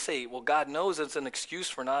can't really say, well, God knows it's an excuse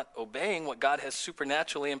for not obeying what God has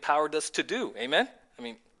supernaturally empowered us to do. Amen? I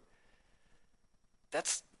mean,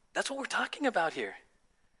 that's what we're talking about here.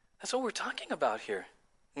 That's what we're talking about here.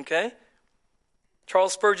 Okay?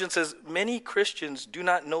 Charles Spurgeon says, many Christians do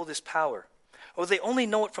not know this power, or they only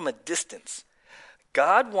know it from a distance.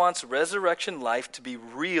 God wants resurrection life to be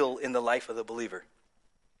real in the life of the believer.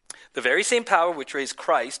 The very same power which raised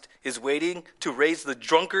Christ is waiting to raise the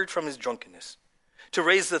drunkard from his drunkenness, to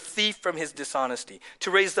raise the thief from his dishonesty, to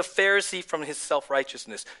raise the Pharisee from his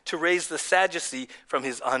self-righteousness, to raise the Sadducee from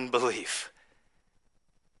his unbelief.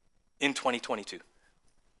 In 2022,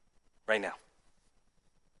 right now.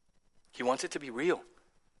 He wants it to be real,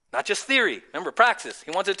 not just theory. Remember, Praxis.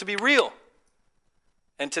 He wants it to be real.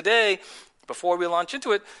 And today, before we launch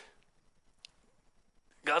into it,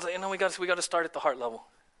 God's like, we got to start at the heart level.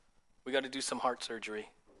 We got to do some heart surgery.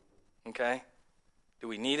 Okay? Do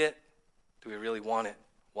we need it? Do we really want it?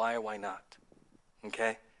 Why or why not?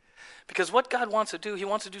 Okay? Because what God wants to do, he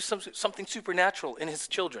wants to do something supernatural in his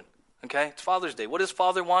children. Okay? It's Father's Day. What does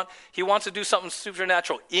Father want? He wants to do something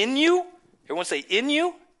supernatural in you. Everyone say in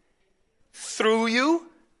you, through you,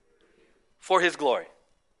 for his glory.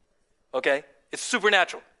 Okay? It's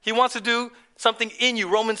supernatural. He wants to do something in you.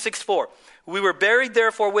 Romans 6:4. We were buried,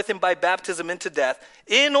 therefore, with him by baptism into death,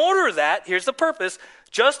 in order that, here's the purpose,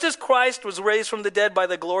 just as Christ was raised from the dead by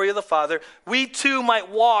the glory of the Father, we too might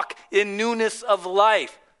walk in newness of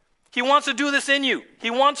life. He wants to do this in you. He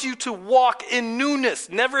wants you to walk in newness,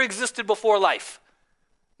 never existed before life.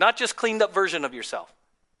 Not just cleaned up version of yourself.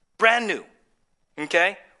 Brand new.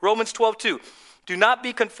 Okay? Romans 12:2. Do not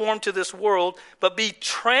be conformed to this world, but be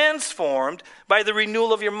transformed by the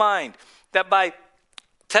renewal of your mind, that by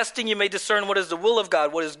testing you may discern what is the will of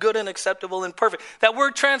God, what is good and acceptable and perfect. That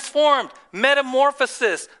word transformed,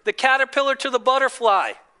 metamorphosis, the caterpillar to the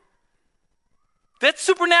butterfly. That's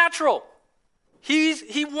supernatural.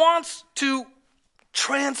 He wants to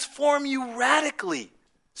transform you radically,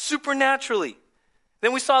 supernaturally.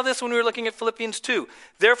 Then we saw this when we were looking at Philippians 2.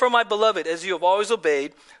 Therefore, my beloved, as you have always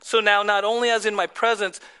obeyed, so now not only as in my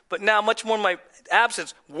presence, but now much more in my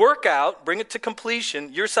absence, work out, bring it to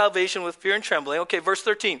completion, your salvation with fear and trembling. Okay, verse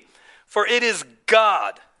 13. For it is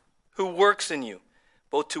God who works in you,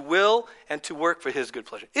 both to will and to work for his good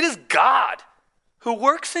pleasure. It is God who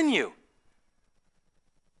works in you.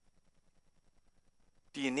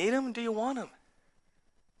 Do you need him? Do you want him?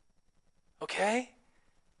 Okay?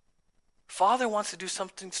 Father wants to do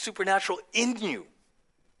something supernatural in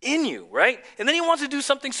you, right? And then he wants to do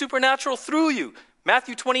something supernatural through you.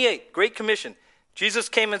 Matthew 28, Great Commission. Jesus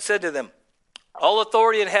came and said to them, all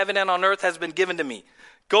authority in heaven and on earth has been given to me.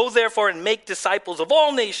 Go therefore and make disciples of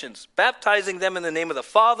all nations, baptizing them in the name of the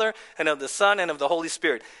Father and of the Son and of the Holy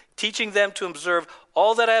Spirit, teaching them to observe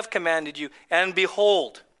all that I have commanded you. And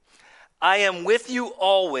behold, I am with you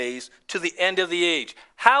always to the end of the age.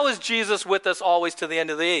 How is Jesus with us always to the end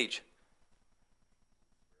of the age?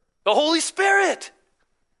 The Holy Spirit.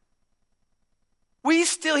 He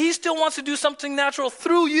still wants to do something natural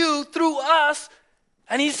through you, through us.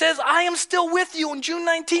 And he says, I am still with you on June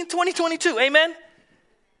 19th, 2022. Amen?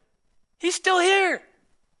 He's still here.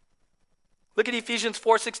 Look at Ephesians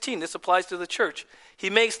 4:16. This applies to the church.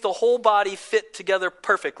 He makes the whole body fit together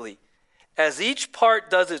perfectly. As each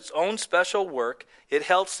part does its own special work, it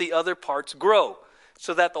helps the other parts grow,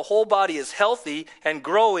 so that the whole body is healthy and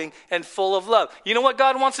growing and full of love. You know what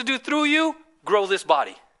God wants to do through you? Grow this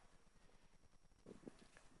body.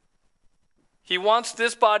 He wants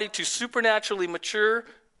this body to supernaturally mature,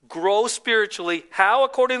 grow spiritually. How,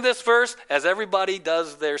 according to this verse? As everybody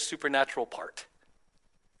does their supernatural part.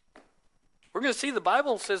 We're going to see the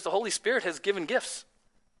Bible says the Holy Spirit has given gifts.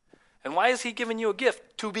 And why has he given you a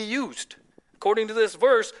gift? To be used. According to this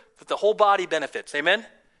verse, that the whole body benefits. Amen?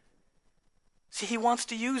 See, he wants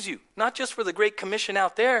to use you, not just for the Great Commission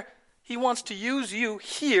out there. He wants to use you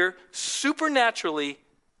here supernaturally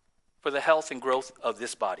for the health and growth of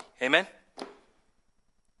this body. Amen?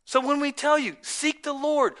 So when we tell you, seek the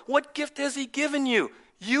Lord, what gift has he given you?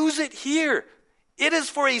 Use it here. It is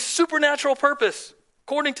for a supernatural purpose.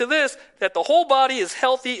 According to this, that the whole body is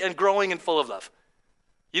healthy and growing and full of love.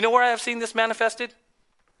 You know where I have seen this manifested?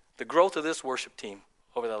 The growth of this worship team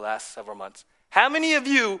over the last several months. How many of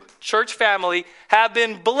you, church family, have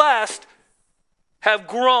been blessed, have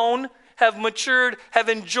grown, have matured, have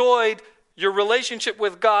enjoyed your relationship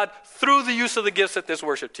with God through the use of the gifts at this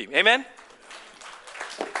worship team? Amen?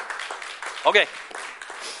 Okay.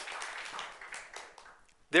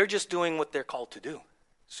 They're just doing what they're called to do,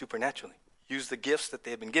 supernaturally. Use the gifts that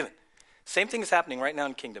they have been given. Same thing is happening right now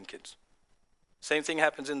in Kingdom Kids. Same thing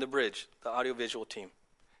happens in the Bridge, the audiovisual team.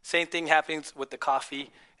 Same thing happens with the coffee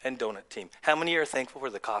and donut team. How many are thankful for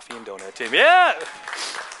the coffee and donut team? Yeah!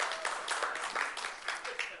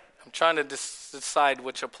 I'm trying to decide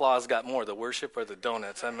which applause got more, the worship or the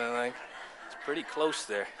donuts. I mean, like, it's pretty close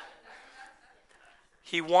there.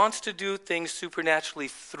 He wants to do things supernaturally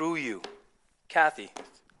through you. Kathy,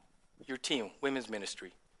 your team, women's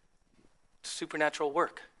ministry, supernatural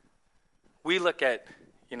work. We look at,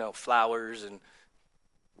 flowers, and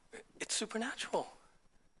it's supernatural.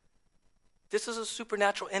 This is a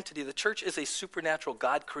supernatural entity. The church is a supernatural,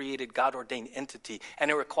 God-created, God-ordained entity,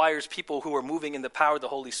 and it requires people who are moving in the power of the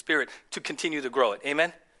Holy Spirit to continue to grow it.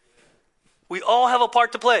 Amen? We all have a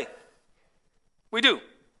part to play. We do.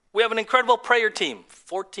 We have an incredible prayer team,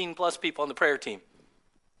 14 plus people on the prayer team.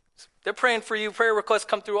 They're praying for you. Prayer requests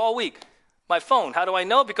come through all week. My phone, how do I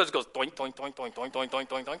know? Because it goes doink, doink, doink, doink, doink, doink, doink,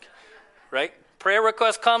 doink, doink, right? Prayer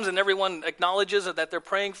request comes and everyone acknowledges that they're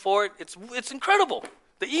praying for it. It's incredible.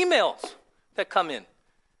 The emails that come in.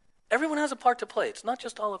 Everyone has a part to play. It's not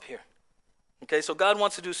just all up here. Okay, so God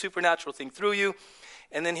wants to do a supernatural thing through you.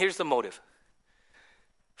 And then here's the motive.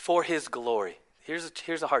 For his glory. Here's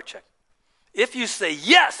a heart check. If you say,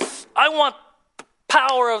 yes, I want the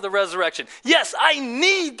power of the resurrection. Yes, I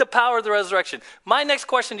need the power of the resurrection. My next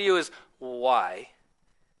question to you is, why?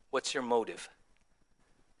 What's your motive?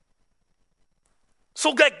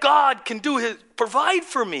 So that God can provide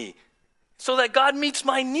for me. So that God meets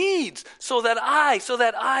my needs. So that I.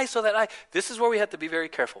 This is where we have to be very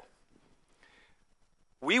careful.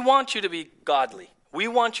 We want you to be godly. We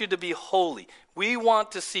want you to be holy. We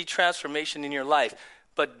want to see transformation in your life.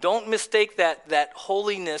 But don't mistake that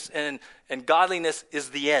holiness and godliness is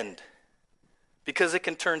the end, because it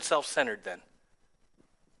can turn self-centered then.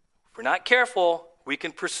 If we're not careful, we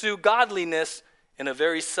can pursue godliness in a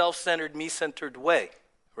very self-centered, me-centered way,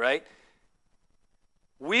 right?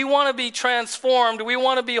 We want to be transformed. We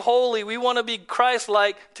want to be holy. We want to be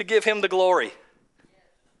Christ-like to give him the glory.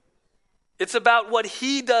 It's about what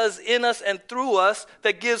he does in us and through us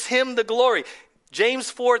that gives him the glory.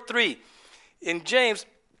 James 4:3. In James,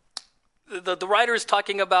 the writer is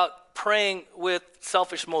talking about praying with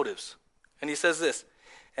selfish motives. And he says this,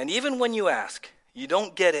 and even when you ask, you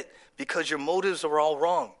don't get it because your motives are all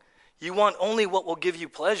wrong. You want only what will give you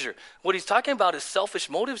pleasure. What he's talking about is selfish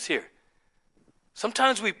motives here.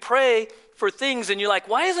 Sometimes we pray for things and you're like,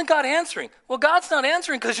 why isn't God answering? Well, God's not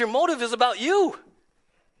answering because your motive is about you.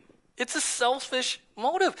 It's a selfish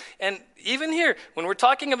motive. And even here, when we're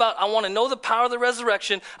talking about, I want to know the power of the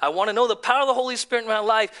resurrection, I want to know the power of the Holy Spirit in my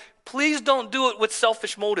life, please don't do it with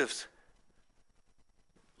selfish motives.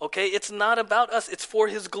 Okay, it's not about us, it's for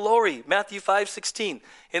his glory. Matthew 5:16.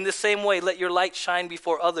 In the same way, let your light shine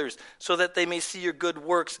before others, so that they may see your good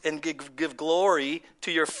works and give glory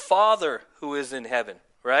to your Father who is in heaven.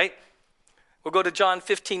 Right? We'll go to John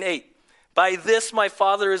 15:8. By this my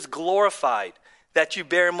Father is glorified, that you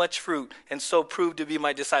bear much fruit, and so prove to be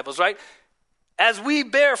my disciples. Right? As we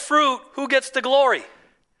bear fruit, who gets the glory?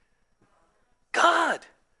 God.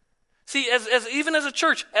 See, as even as a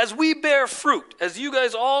church, as we bear fruit, as you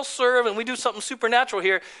guys all serve and we do something supernatural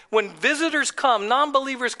here, when visitors come,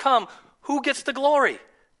 non-believers come, who gets the glory?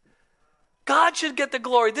 God should get the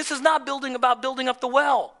glory. This is not about building up the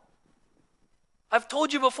well. I've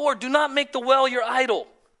told you before, do not make the well your idol.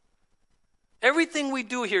 Everything we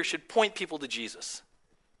do here should point people to Jesus.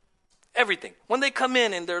 Everything. When they come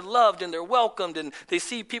in and they're loved and they're welcomed and they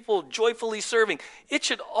see people joyfully serving, it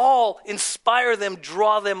should all inspire them,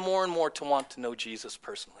 draw them more and more to want to know Jesus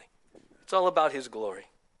personally. It's all about his glory.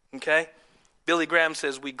 Okay? Billy Graham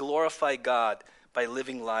says we glorify God by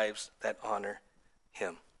living lives that honor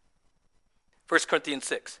him. 1 Corinthians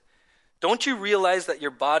 6. Don't you realize that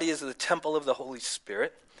your body is the temple of the Holy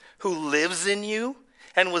Spirit who lives in you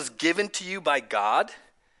and was given to you by God?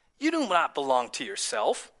 You do not belong to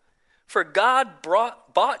yourself. For God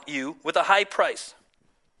bought you with a high price.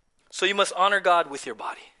 So you must honor God with your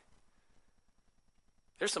body.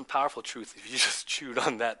 There's some powerful truth if you just chewed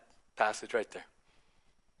on that passage right there.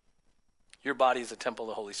 Your body is a temple of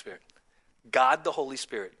the Holy Spirit. God, the Holy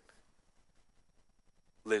Spirit,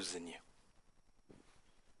 lives in you.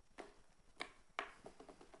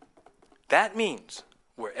 That means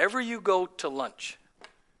wherever you go to lunch,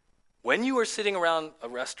 when you are sitting around a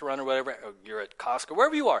restaurant or whatever, or you're at Costco,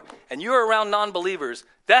 wherever you are, and you're around non-believers,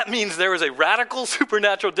 that means there is a radical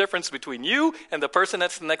supernatural difference between you and the person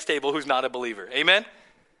that's at the next table who's not a believer. Amen?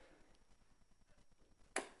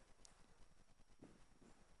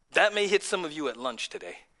 That may hit some of you at lunch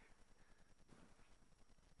today.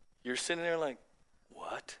 You're sitting there like,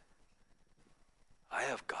 what? I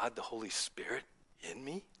have God, the Holy Spirit, in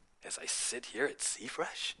me as I sit here at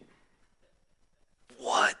Seafresh?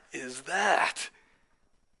 What is that?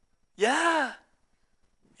 Yeah.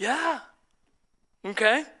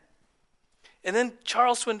 Okay? And then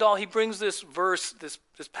Charles Swindoll, he brings this verse, this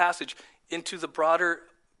passage, into the broader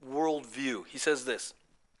worldview. He says this: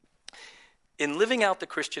 in living out the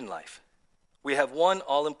Christian life, we have one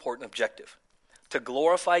all-important objective: to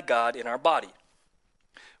glorify God in our body.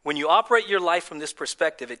 When you operate your life from this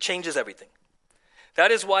perspective, it changes everything. That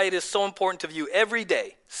is why it is so important to view every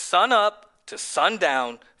day, sun up to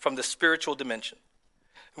sundown, from the spiritual dimension.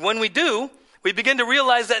 When we do, we begin to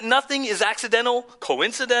realize that nothing is accidental,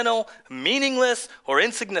 coincidental, meaningless, or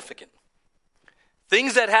insignificant.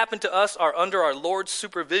 Things that happen to us are under our Lord's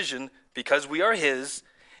supervision because we are his,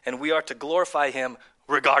 and we are to glorify him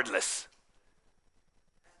regardless.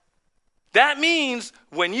 That means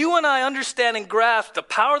when you and I understand and grasp the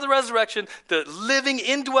power of the resurrection, the living,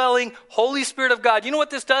 indwelling Holy Spirit of God, you know what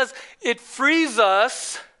this does? It frees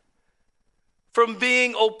us from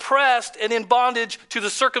being oppressed and in bondage to the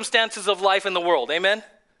circumstances of life in the world. Amen?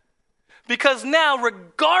 Because now,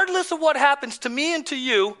 regardless of what happens to me and to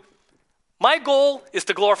you, my goal is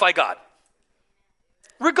to glorify God.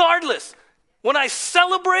 Regardless. When I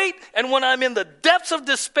celebrate and when I'm in the depths of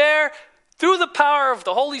despair, through the power of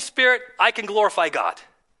the Holy Spirit, I can glorify God.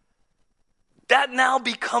 That now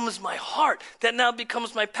becomes my heart. That now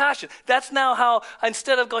becomes my passion. That's now how,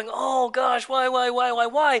 instead of going, oh gosh, why,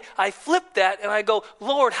 I flip that and I go,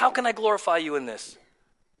 Lord, how can I glorify you in this?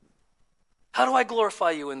 How do I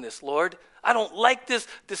glorify you in this, Lord? I don't like this.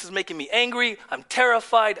 This is making me angry. I'm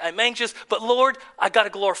terrified. I'm anxious. But Lord, I got to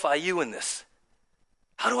glorify you in this.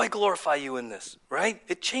 How do I glorify you in this, right?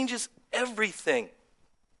 It changes everything.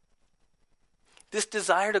 This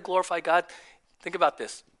desire to glorify God, think about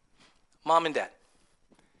this. Mom and dad,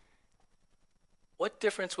 what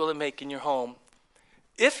difference will it make in your home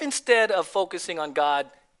if instead of focusing on God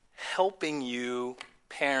helping you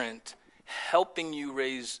parent, helping you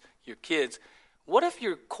raise your kids, what if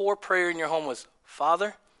your core prayer in your home was,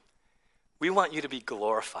 Father, we want you to be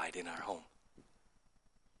glorified in our home?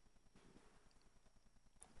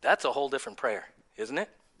 That's a whole different prayer, isn't it?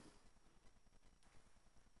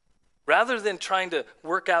 Rather than trying to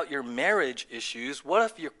work out your marriage issues, what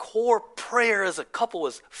if your core prayer as a couple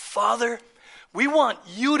was, Father, we want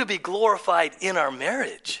you to be glorified in our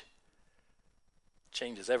marriage?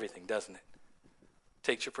 Changes everything, doesn't it?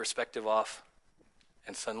 Takes your perspective off,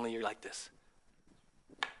 and suddenly you're like this.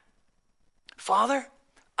 Father,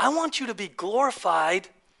 I want you to be glorified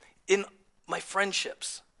in my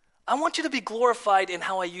friendships. I want you to be glorified in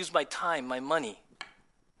how I use my time, my money.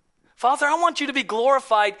 Father, I want you to be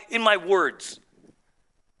glorified in my words.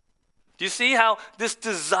 Do you see how this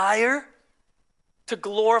desire to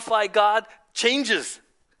glorify God changes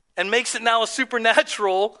and makes it now a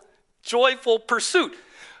supernatural, joyful pursuit?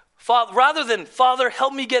 Rather than, Father,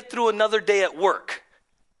 help me get through another day at work.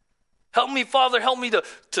 Father, help me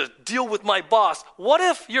to deal with my boss. What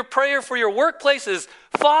if your prayer for your workplace is,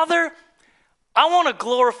 Father, I want to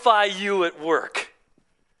glorify you at work.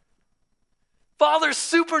 Father,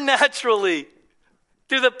 supernaturally,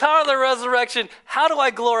 through the power of the resurrection, how do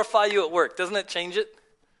I glorify you at work? Doesn't it change it?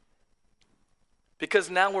 Because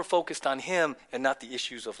now we're focused on him and not the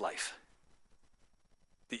issues of life.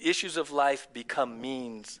 The issues of life become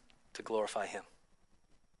means to glorify him,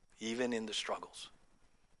 even in the struggles.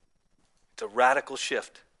 It's a radical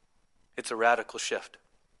shift. It's a radical shift.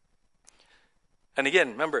 And again,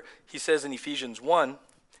 remember, he says in Ephesians 1,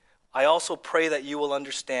 I also pray that you will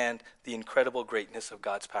understand the incredible greatness of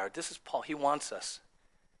God's power. This is Paul. He wants us.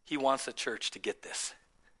 He wants the church to get this.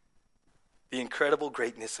 The incredible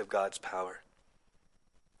greatness of God's power.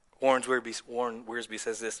 Warren Wiersbe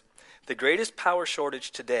says this, the greatest power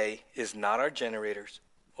shortage today is not our generators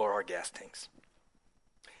or our gas tanks.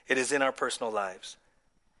 It is in our personal lives.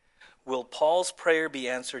 Will Paul's prayer be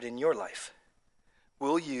answered in your life?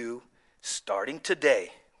 Will you, starting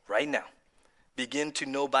today, right now, begin to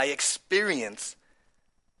know by experience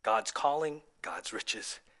God's calling, God's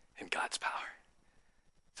riches, and God's power?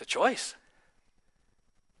 It's a choice.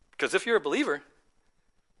 Because if you're a believer,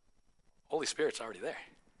 Holy Spirit's already there.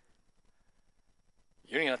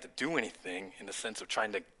 You don't even have to do anything in the sense of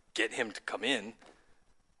trying to get him to come in,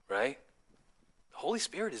 right? The Holy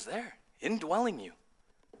Spirit is there, indwelling you.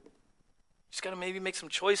 You just got to maybe make some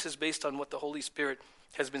choices based on what the Holy Spirit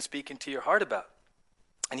has been speaking to your heart about.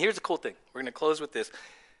 And here's the cool thing. We're going to close with this.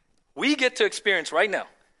 We get to experience right now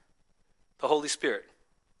the Holy Spirit,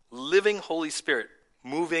 living Holy Spirit,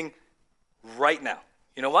 moving right now.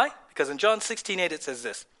 You know why? Because in John 16:8 it says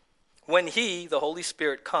this, when he, the Holy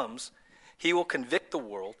Spirit, comes, he will convict the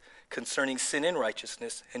world concerning sin and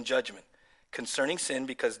righteousness and judgment. Concerning sin,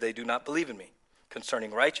 because they do not believe in me.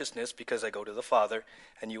 Concerning righteousness, because I go to the Father,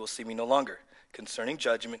 and you will see me no longer. Concerning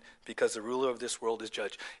judgment, because the ruler of this world is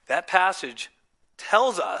judged. That passage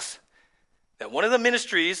tells us that one of the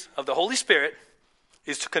ministries of the Holy Spirit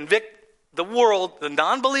is to convict the world, the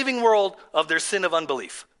non-believing world, of their sin of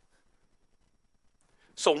unbelief.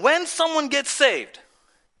 So when someone gets saved,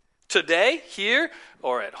 today, here,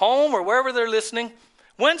 or at home, or wherever they're listening,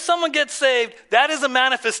 when someone gets saved, that is a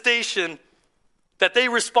manifestation that they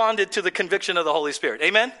responded to the conviction of the Holy Spirit.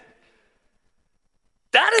 Amen?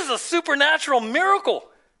 That is a supernatural miracle.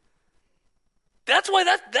 That's why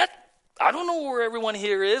that I don't know where everyone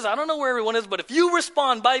here is. I don't know where everyone is, but if you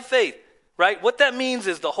respond by faith, right, what that means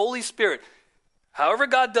is the Holy Spirit, however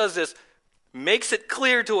God does this, makes it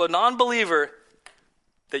clear to a non-believer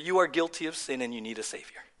that you are guilty of sin and you need a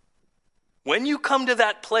Savior. When you come to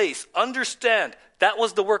that place, understand that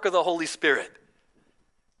was the work of the Holy Spirit.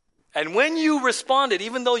 And when you responded,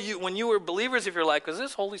 even though when you were believers, if you're like, is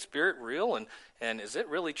this Holy Spirit real? And is it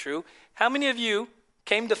really true? How many of you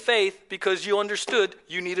came to faith because you understood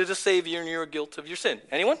you needed a Savior and you were guilty of your sin?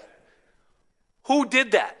 Anyone? Who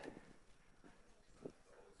did that?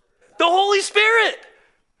 The Holy Spirit.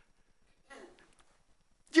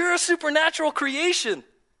 You're a supernatural creation.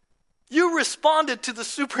 You responded to the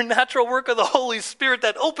supernatural work of the Holy Spirit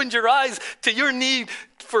that opened your eyes to your need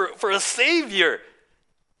for a Savior.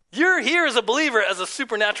 You're here as a believer as a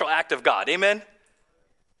supernatural act of God. Amen?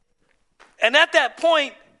 And at that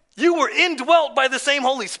point, you were indwelt by the same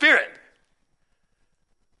Holy Spirit.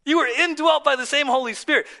 You were indwelt by the same Holy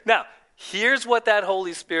Spirit. Now, here's what that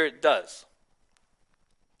Holy Spirit does.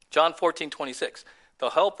 John 14:26. The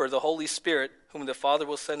Helper, the Holy Spirit, whom the Father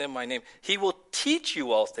will send in my name, he will teach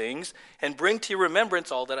you all things and bring to your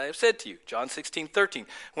remembrance all that I have said to you. John 16:13.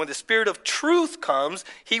 When the Spirit of truth comes,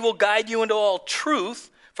 he will guide you into all truth,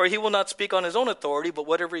 for he will not speak on his own authority, but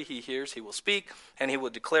whatever he hears, he will speak, and he will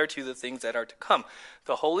declare to you the things that are to come.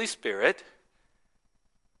 The Holy Spirit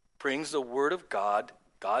brings the Word of God,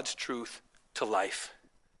 God's truth, to life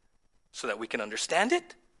so that we can understand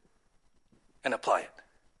it and apply it.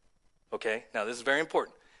 Okay, now this is very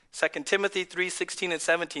important. 2 Timothy 3:16 and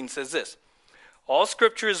 17 says this. All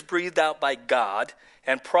scripture is breathed out by God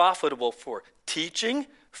and profitable for teaching,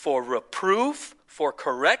 for reproof, for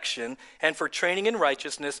correction, and for training in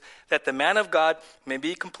righteousness, that the man of God may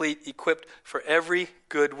be complete, equipped for every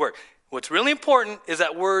good work. What's really important is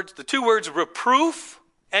that the two words reproof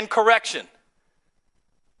and correction.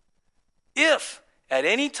 If at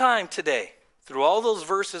any time today, through all those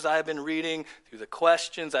verses I've been reading, through the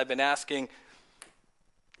questions I've been asking,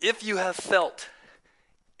 if you have felt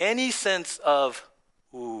any sense of,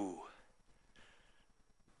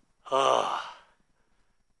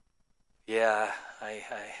 yeah,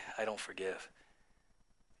 I don't forgive.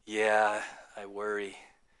 Yeah, I worry.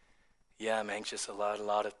 Yeah, I'm anxious a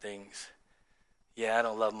lot of things. Yeah, I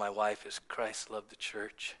don't love my wife as Christ loved the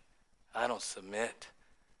church. I don't submit.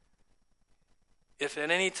 If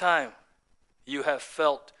at any time you have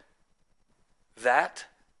felt that,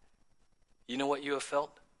 you know what you have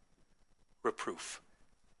felt? Reproof.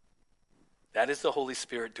 That is the Holy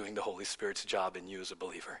Spirit doing the Holy Spirit's job in you as a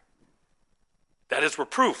believer. That is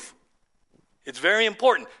reproof. It's very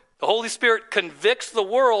important. The Holy Spirit convicts the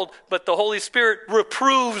world, but the Holy Spirit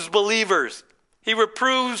reproves believers. He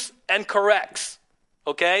reproves and corrects.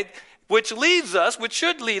 Okay? Which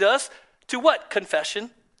should lead us to what?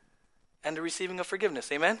 Confession and the receiving of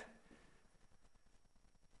forgiveness. Amen?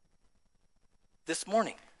 This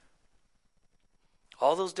morning,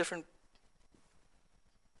 all those different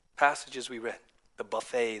passages we read, the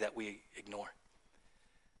buffet that we ignore.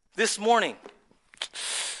 This morning,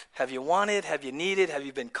 have you wanted, have you needed, have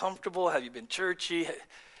you been comfortable, have you been churchy?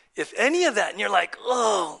 If any of that, and you're like,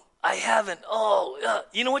 I haven't,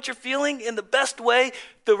 you know what you're feeling in the best way?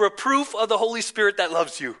 The reproof of the Holy Spirit that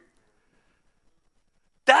loves you.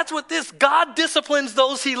 That's what God disciplines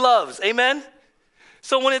those he loves. Amen?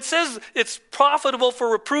 So when it says it's profitable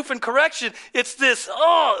for reproof and correction, it's this,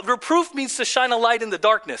 reproof means to shine a light in the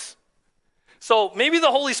darkness. So maybe the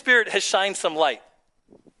Holy Spirit has shined some light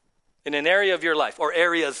in an area of your life or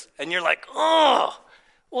areas, and you're like, well,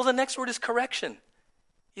 the next word is correction.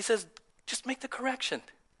 He says, just make the correction.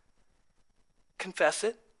 Confess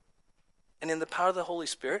it, and in the power of the Holy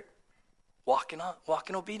Spirit, walk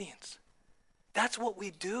in obedience. That's what we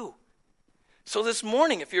do. So this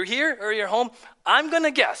morning, if you're here or you're home, I'm going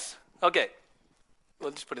to guess. Okay,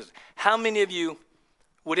 let's put it this. How many of you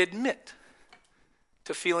would admit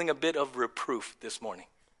to feeling a bit of reproof this morning?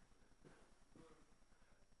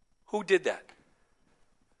 Who did that?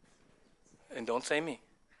 And don't say me.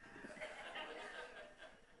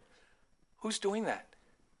 Who's doing that?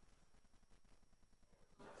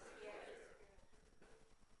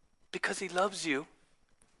 Because he loves you.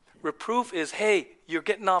 Reproof is, hey, you're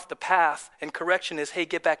getting off the path. And correction is, hey,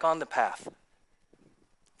 get back on the path.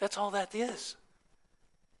 That's all that is.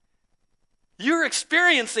 You're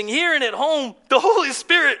experiencing here and at home the Holy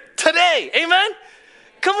Spirit today. Amen?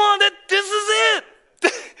 Come on, this is it.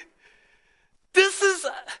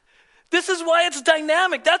 This is why it's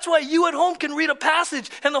dynamic. That's why you at home can read a passage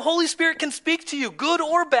and the Holy Spirit can speak to you, good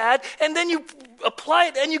or bad, and then you apply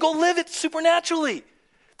it and you go live it supernaturally.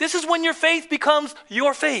 This is when your faith becomes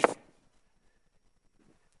your faith.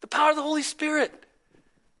 The power of the Holy Spirit.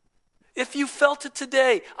 If you felt it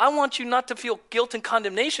today, I want you not to feel guilt and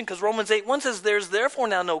condemnation, because Romans 8:1 says there's therefore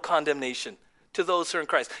now no condemnation to those who are in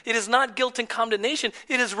Christ. It is not guilt and condemnation.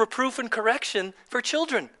 It is reproof and correction for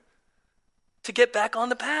children to get back on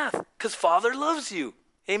the path, because Father loves you.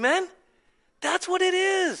 Amen? That's what it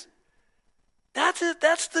is. That's it.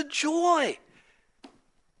 That's the joy.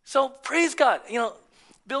 So praise God.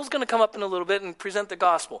 Bill's going to come up in a little bit and present the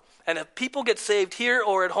gospel. And if people get saved here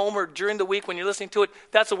or at home or during the week when you're listening to it,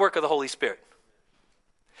 that's the work of the Holy Spirit.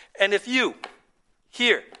 And if you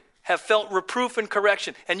here have felt reproof and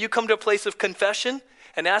correction and you come to a place of confession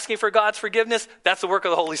and asking for God's forgiveness, that's the work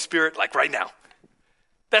of the Holy Spirit, like right now.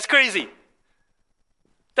 That's crazy.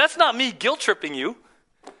 That's not me guilt-tripping you.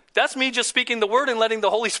 That's me just speaking the word and letting the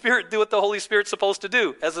Holy Spirit do what the Holy Spirit's supposed to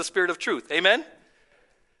do as the Spirit of truth. Amen?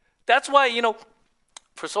 That's why,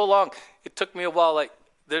 for so long, it took me a while, it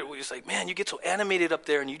was like, man, you get so animated up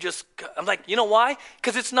there and I'm like, you know why?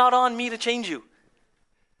 Because it's not on me to change you.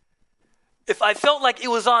 If I felt like it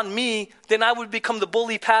was on me, then I would become the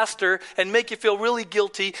bully pastor and make you feel really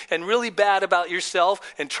guilty and really bad about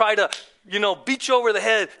yourself and try to, beat you over the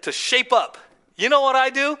head to shape up. You know what I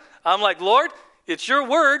do? I'm like, Lord, it's your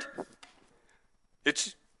word.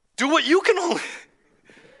 Do what you can only.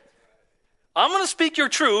 I'm going to speak your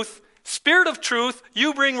truth, spirit of truth.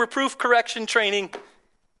 You bring reproof, correction, training.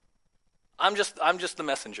 I'm just the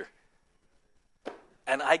messenger.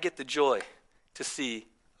 And I get the joy to see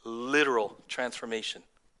literal transformation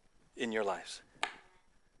in your lives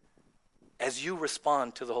as you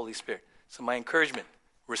respond to the Holy Spirit. So my encouragement,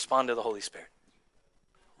 respond to the Holy Spirit.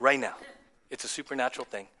 Right now. It's a supernatural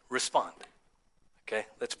thing. Respond. Okay,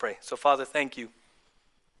 let's pray. So Father, thank you.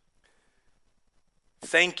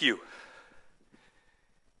 Thank you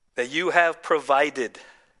that you have provided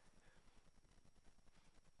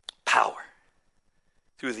power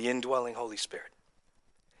through the indwelling Holy Spirit.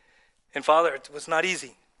 And Father, it was not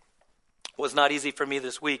easy. It was not easy for me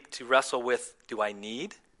this week to wrestle with, do I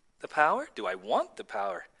need the power? Do I want the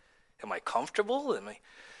power? Am I comfortable? Am I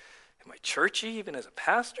churchy even as a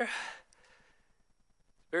pastor?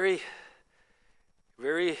 Very,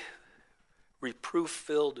 very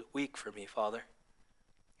reproof-filled week for me, Father.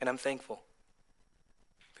 And I'm thankful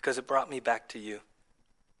because it brought me back to you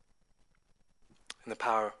and the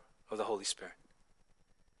power of the Holy Spirit.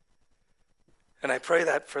 And I pray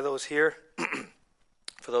that for those here,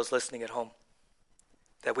 for those listening at home,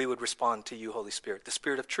 that we would respond to you, Holy Spirit, the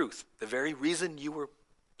Spirit of truth. The very reason you were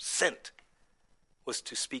sent was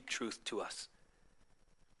to speak truth to us.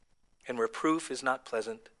 And reproof is not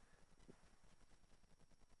pleasant,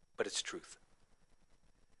 but it's truth.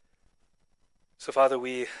 So, Father,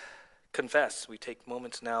 we confess. We take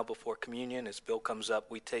moments now before communion. As Bill comes up,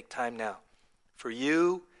 we take time now for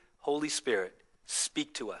you, Holy Spirit,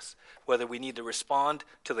 speak to us. Whether we need to respond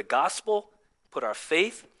to the gospel, put our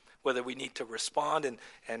faith, whether we need to respond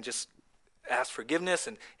and just ask forgiveness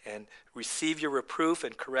and receive your reproof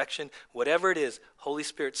and correction, whatever it is, Holy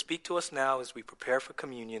Spirit, speak to us now as we prepare for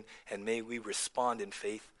communion, and may we respond in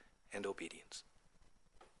faith and obedience.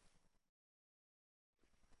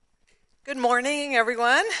 Good morning,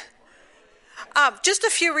 everyone. Just a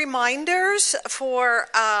few reminders for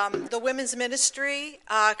the women's ministry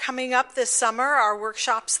coming up this summer, our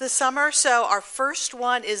workshops this summer. So our first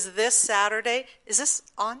one is this Saturday. Is this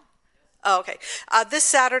on? Oh, okay. This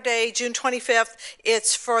Saturday, June 25th,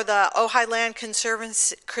 it's for the Ojai Land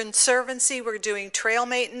Conservancy. We're doing trail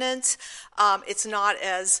maintenance. It's not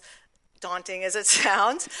as daunting as it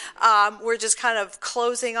sounds. We're just kind of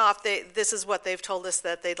closing off. This is what they've told us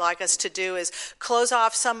that they'd like us to do, is close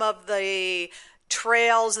off some of the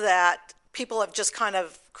trails that people have just kind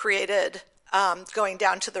of created going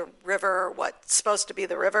down to the river, what's supposed to be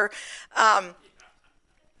the river.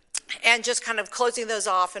 And just kind of closing those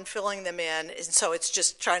off and filling them in. And so it's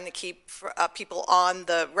just trying to keep people on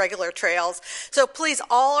the regular trails. So please,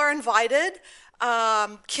 all are invited.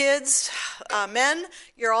 Kids, men,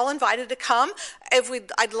 you're all invited to come.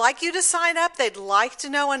 I'd like you to sign up. They'd like to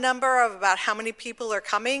know a number of about how many people are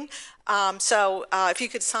coming. So if you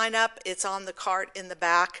could sign up, it's on the cart in the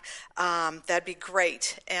back. That'd be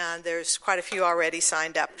great. And there's quite a few already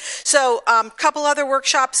signed up. So a couple other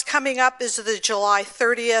workshops coming up is the July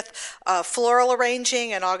 30th floral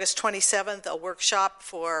arranging, and August 27th a workshop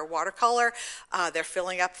for watercolor. They're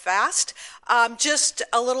filling up fast. Just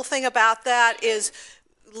a little thing about that is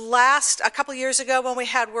a couple years ago when we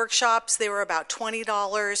had workshops, they were about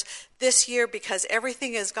 $20. This year, because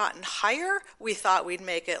everything has gotten higher, we thought we'd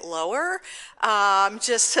make it lower,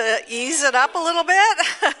 just to ease it up a little bit.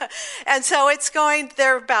 And so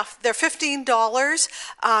they're $15.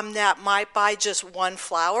 That might buy just one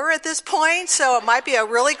flower at this point, so it might be a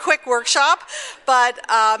really quick workshop, but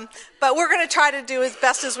we're going to try to do as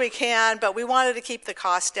best as we can, but we wanted to keep the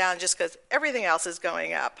cost down just because everything else is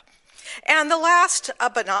going up. And the last,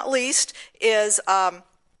 but not least, is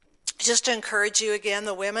just to encourage you again,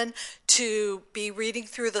 the women, to be reading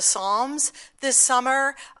through the Psalms this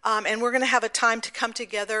summer. And we're going to have a time to come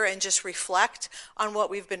together and just reflect on what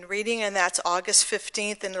we've been reading. And that's August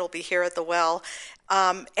 15th, and it'll be here at the well.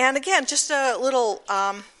 And again, just a little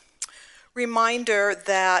reminder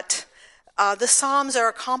that the Psalms are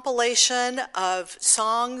a compilation of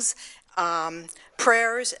songs,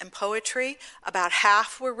 prayers, and poetry. About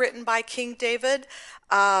half were written by King David.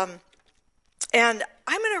 And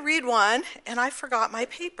I'm going to read one, and I forgot my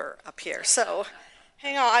paper up here, so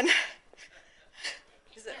hang on.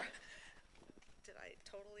 Did I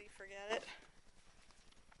totally forget it?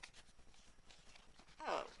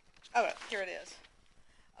 Oh, here it is.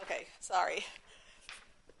 Okay, sorry.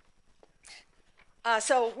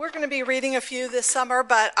 So we're going to be reading a few this summer,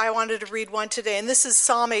 but I wanted to read one today. And this is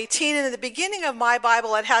Psalm 18. And in the beginning of my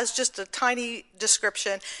Bible, it has just a tiny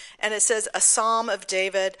description. And it says, a psalm of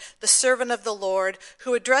David, the servant of the Lord,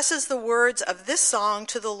 who addresses the words of this song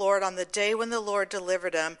to the Lord on the day when the Lord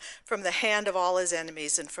delivered him from the hand of all his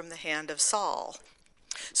enemies and from the hand of Saul.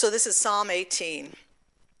 So this is Psalm 18.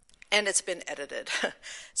 And it's been edited,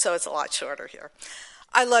 so it's a lot shorter here.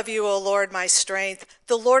 I love you, O Lord, my strength.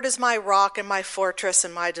 The Lord is my rock and my fortress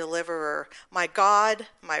and my deliverer, my God,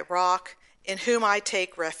 my rock, in whom I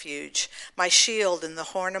take refuge, my shield and the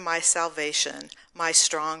horn of my salvation, my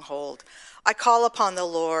stronghold. I call upon the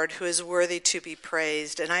Lord, who is worthy to be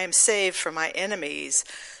praised, and I am saved from my enemies.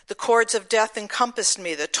 The cords of death encompassed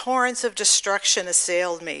me, the torrents of destruction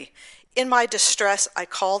assailed me. In my distress I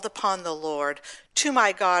called upon the Lord. To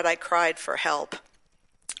my God I cried for help.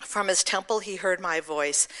 From his temple he heard my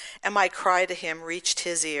voice, and my cry to him reached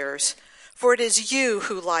his ears. For it is you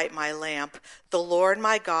who light my lamp. The Lord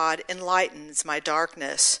my God enlightens my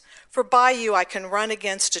darkness. For by you I can run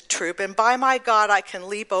against a troop, and by my God I can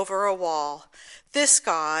leap over a wall. This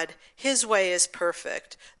God, his way is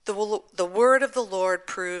perfect. The word of the Lord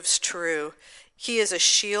proves true. He is a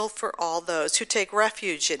shield for all those who take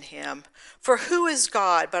refuge in him. For who is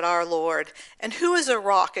God but our Lord? And who is a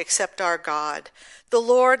rock except our God? The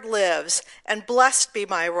Lord lives, and blessed be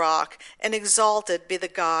my rock, and exalted be the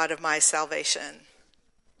God of my salvation.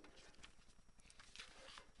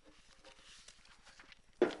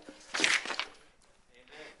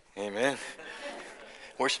 Amen.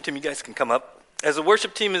 Worship team, you guys can come up. As the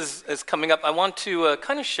worship team is coming up, I want to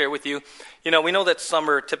kind of share with you, we know that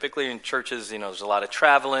summer typically in churches, there's a lot of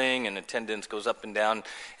traveling and attendance goes up and down.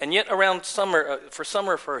 And yet around summer,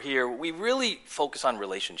 for here, we really focus on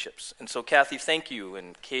relationships. And so Kathy, thank you,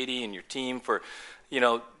 and Katie and your team for,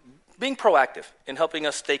 being proactive in helping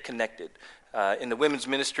us stay connected. In the women's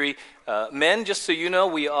ministry. Men, just so you know,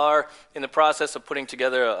 we are in the process of putting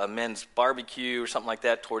together a men's barbecue or something like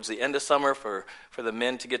that towards the end of summer for the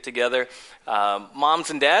men to get together. Moms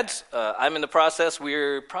and dads, I'm in the process.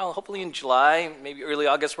 We're probably, hopefully in July, maybe early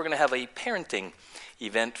August, we're going to have a parenting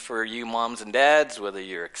event for you moms and dads, whether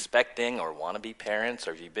you're expecting or want to be parents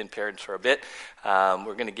or if you've been parents for a bit.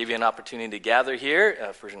 We're going to give you an opportunity to gather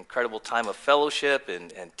here for an incredible time of fellowship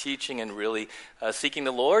and teaching and really seeking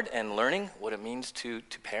the Lord and learning what it means to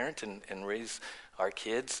parent and raise our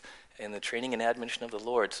kids in the training and admonition of the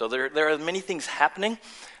Lord. So there are many things happening.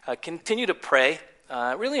 Continue to pray.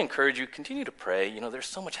 I really encourage you, continue to pray. There's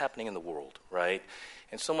so much happening in the world, right?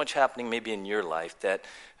 And so much happening maybe in your life that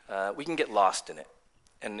we can get lost in it.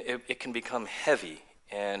 And it can become heavy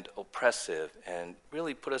and oppressive and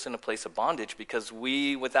really put us in a place of bondage because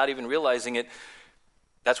we, without even realizing it,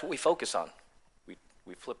 that's what we focus on.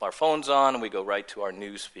 We flip our phones on and we go right to our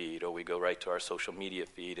news feed or we go right to our social media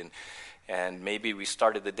feed. And maybe we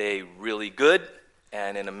started the day really good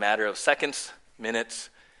and in a matter of seconds,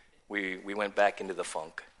 minutes, we went back into the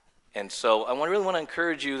funk. And so I really want to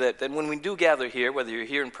encourage you that when we do gather here, whether you're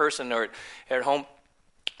here in person or at home,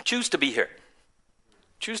 choose to be here.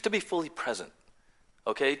 Choose to be fully present,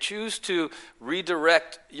 okay? Choose to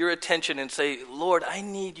redirect your attention and say, Lord, I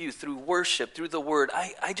need you through worship, through the word.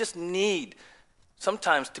 I just need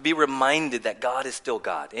sometimes to be reminded that God is still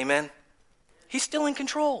God, amen? He's still in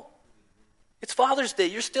control. It's Father's Day.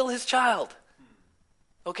 You're still his child,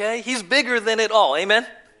 okay? He's bigger than it all, amen?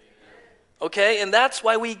 Okay, and that's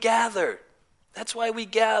why we gather. That's why we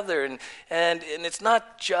gather, and it's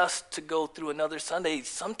not just to go through another Sunday.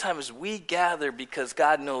 Sometimes we gather because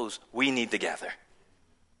God knows we need to gather,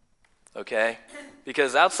 okay?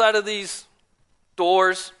 Because outside of these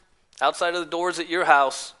doors, outside of the doors at your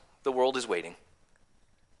house, the world is waiting.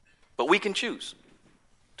 But we can choose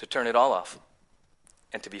to turn it all off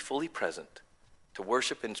and to be fully present, to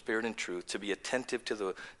worship in spirit and truth, to be attentive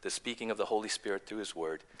to the speaking of the Holy Spirit through his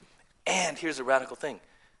word. And here's the radical thing.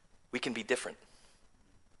 We can be different.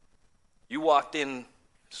 You walked in a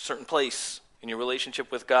certain place in your relationship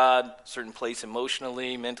with God, a certain place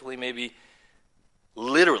emotionally, mentally, maybe,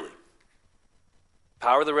 literally.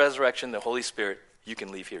 Power of the resurrection, the Holy Spirit, you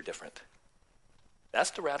can leave here different.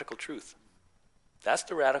 That's the radical truth. That's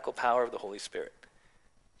the radical power of the Holy Spirit.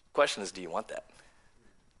 Question is, do you want that?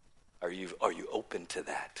 Are you open to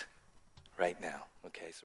that right now? Okay. So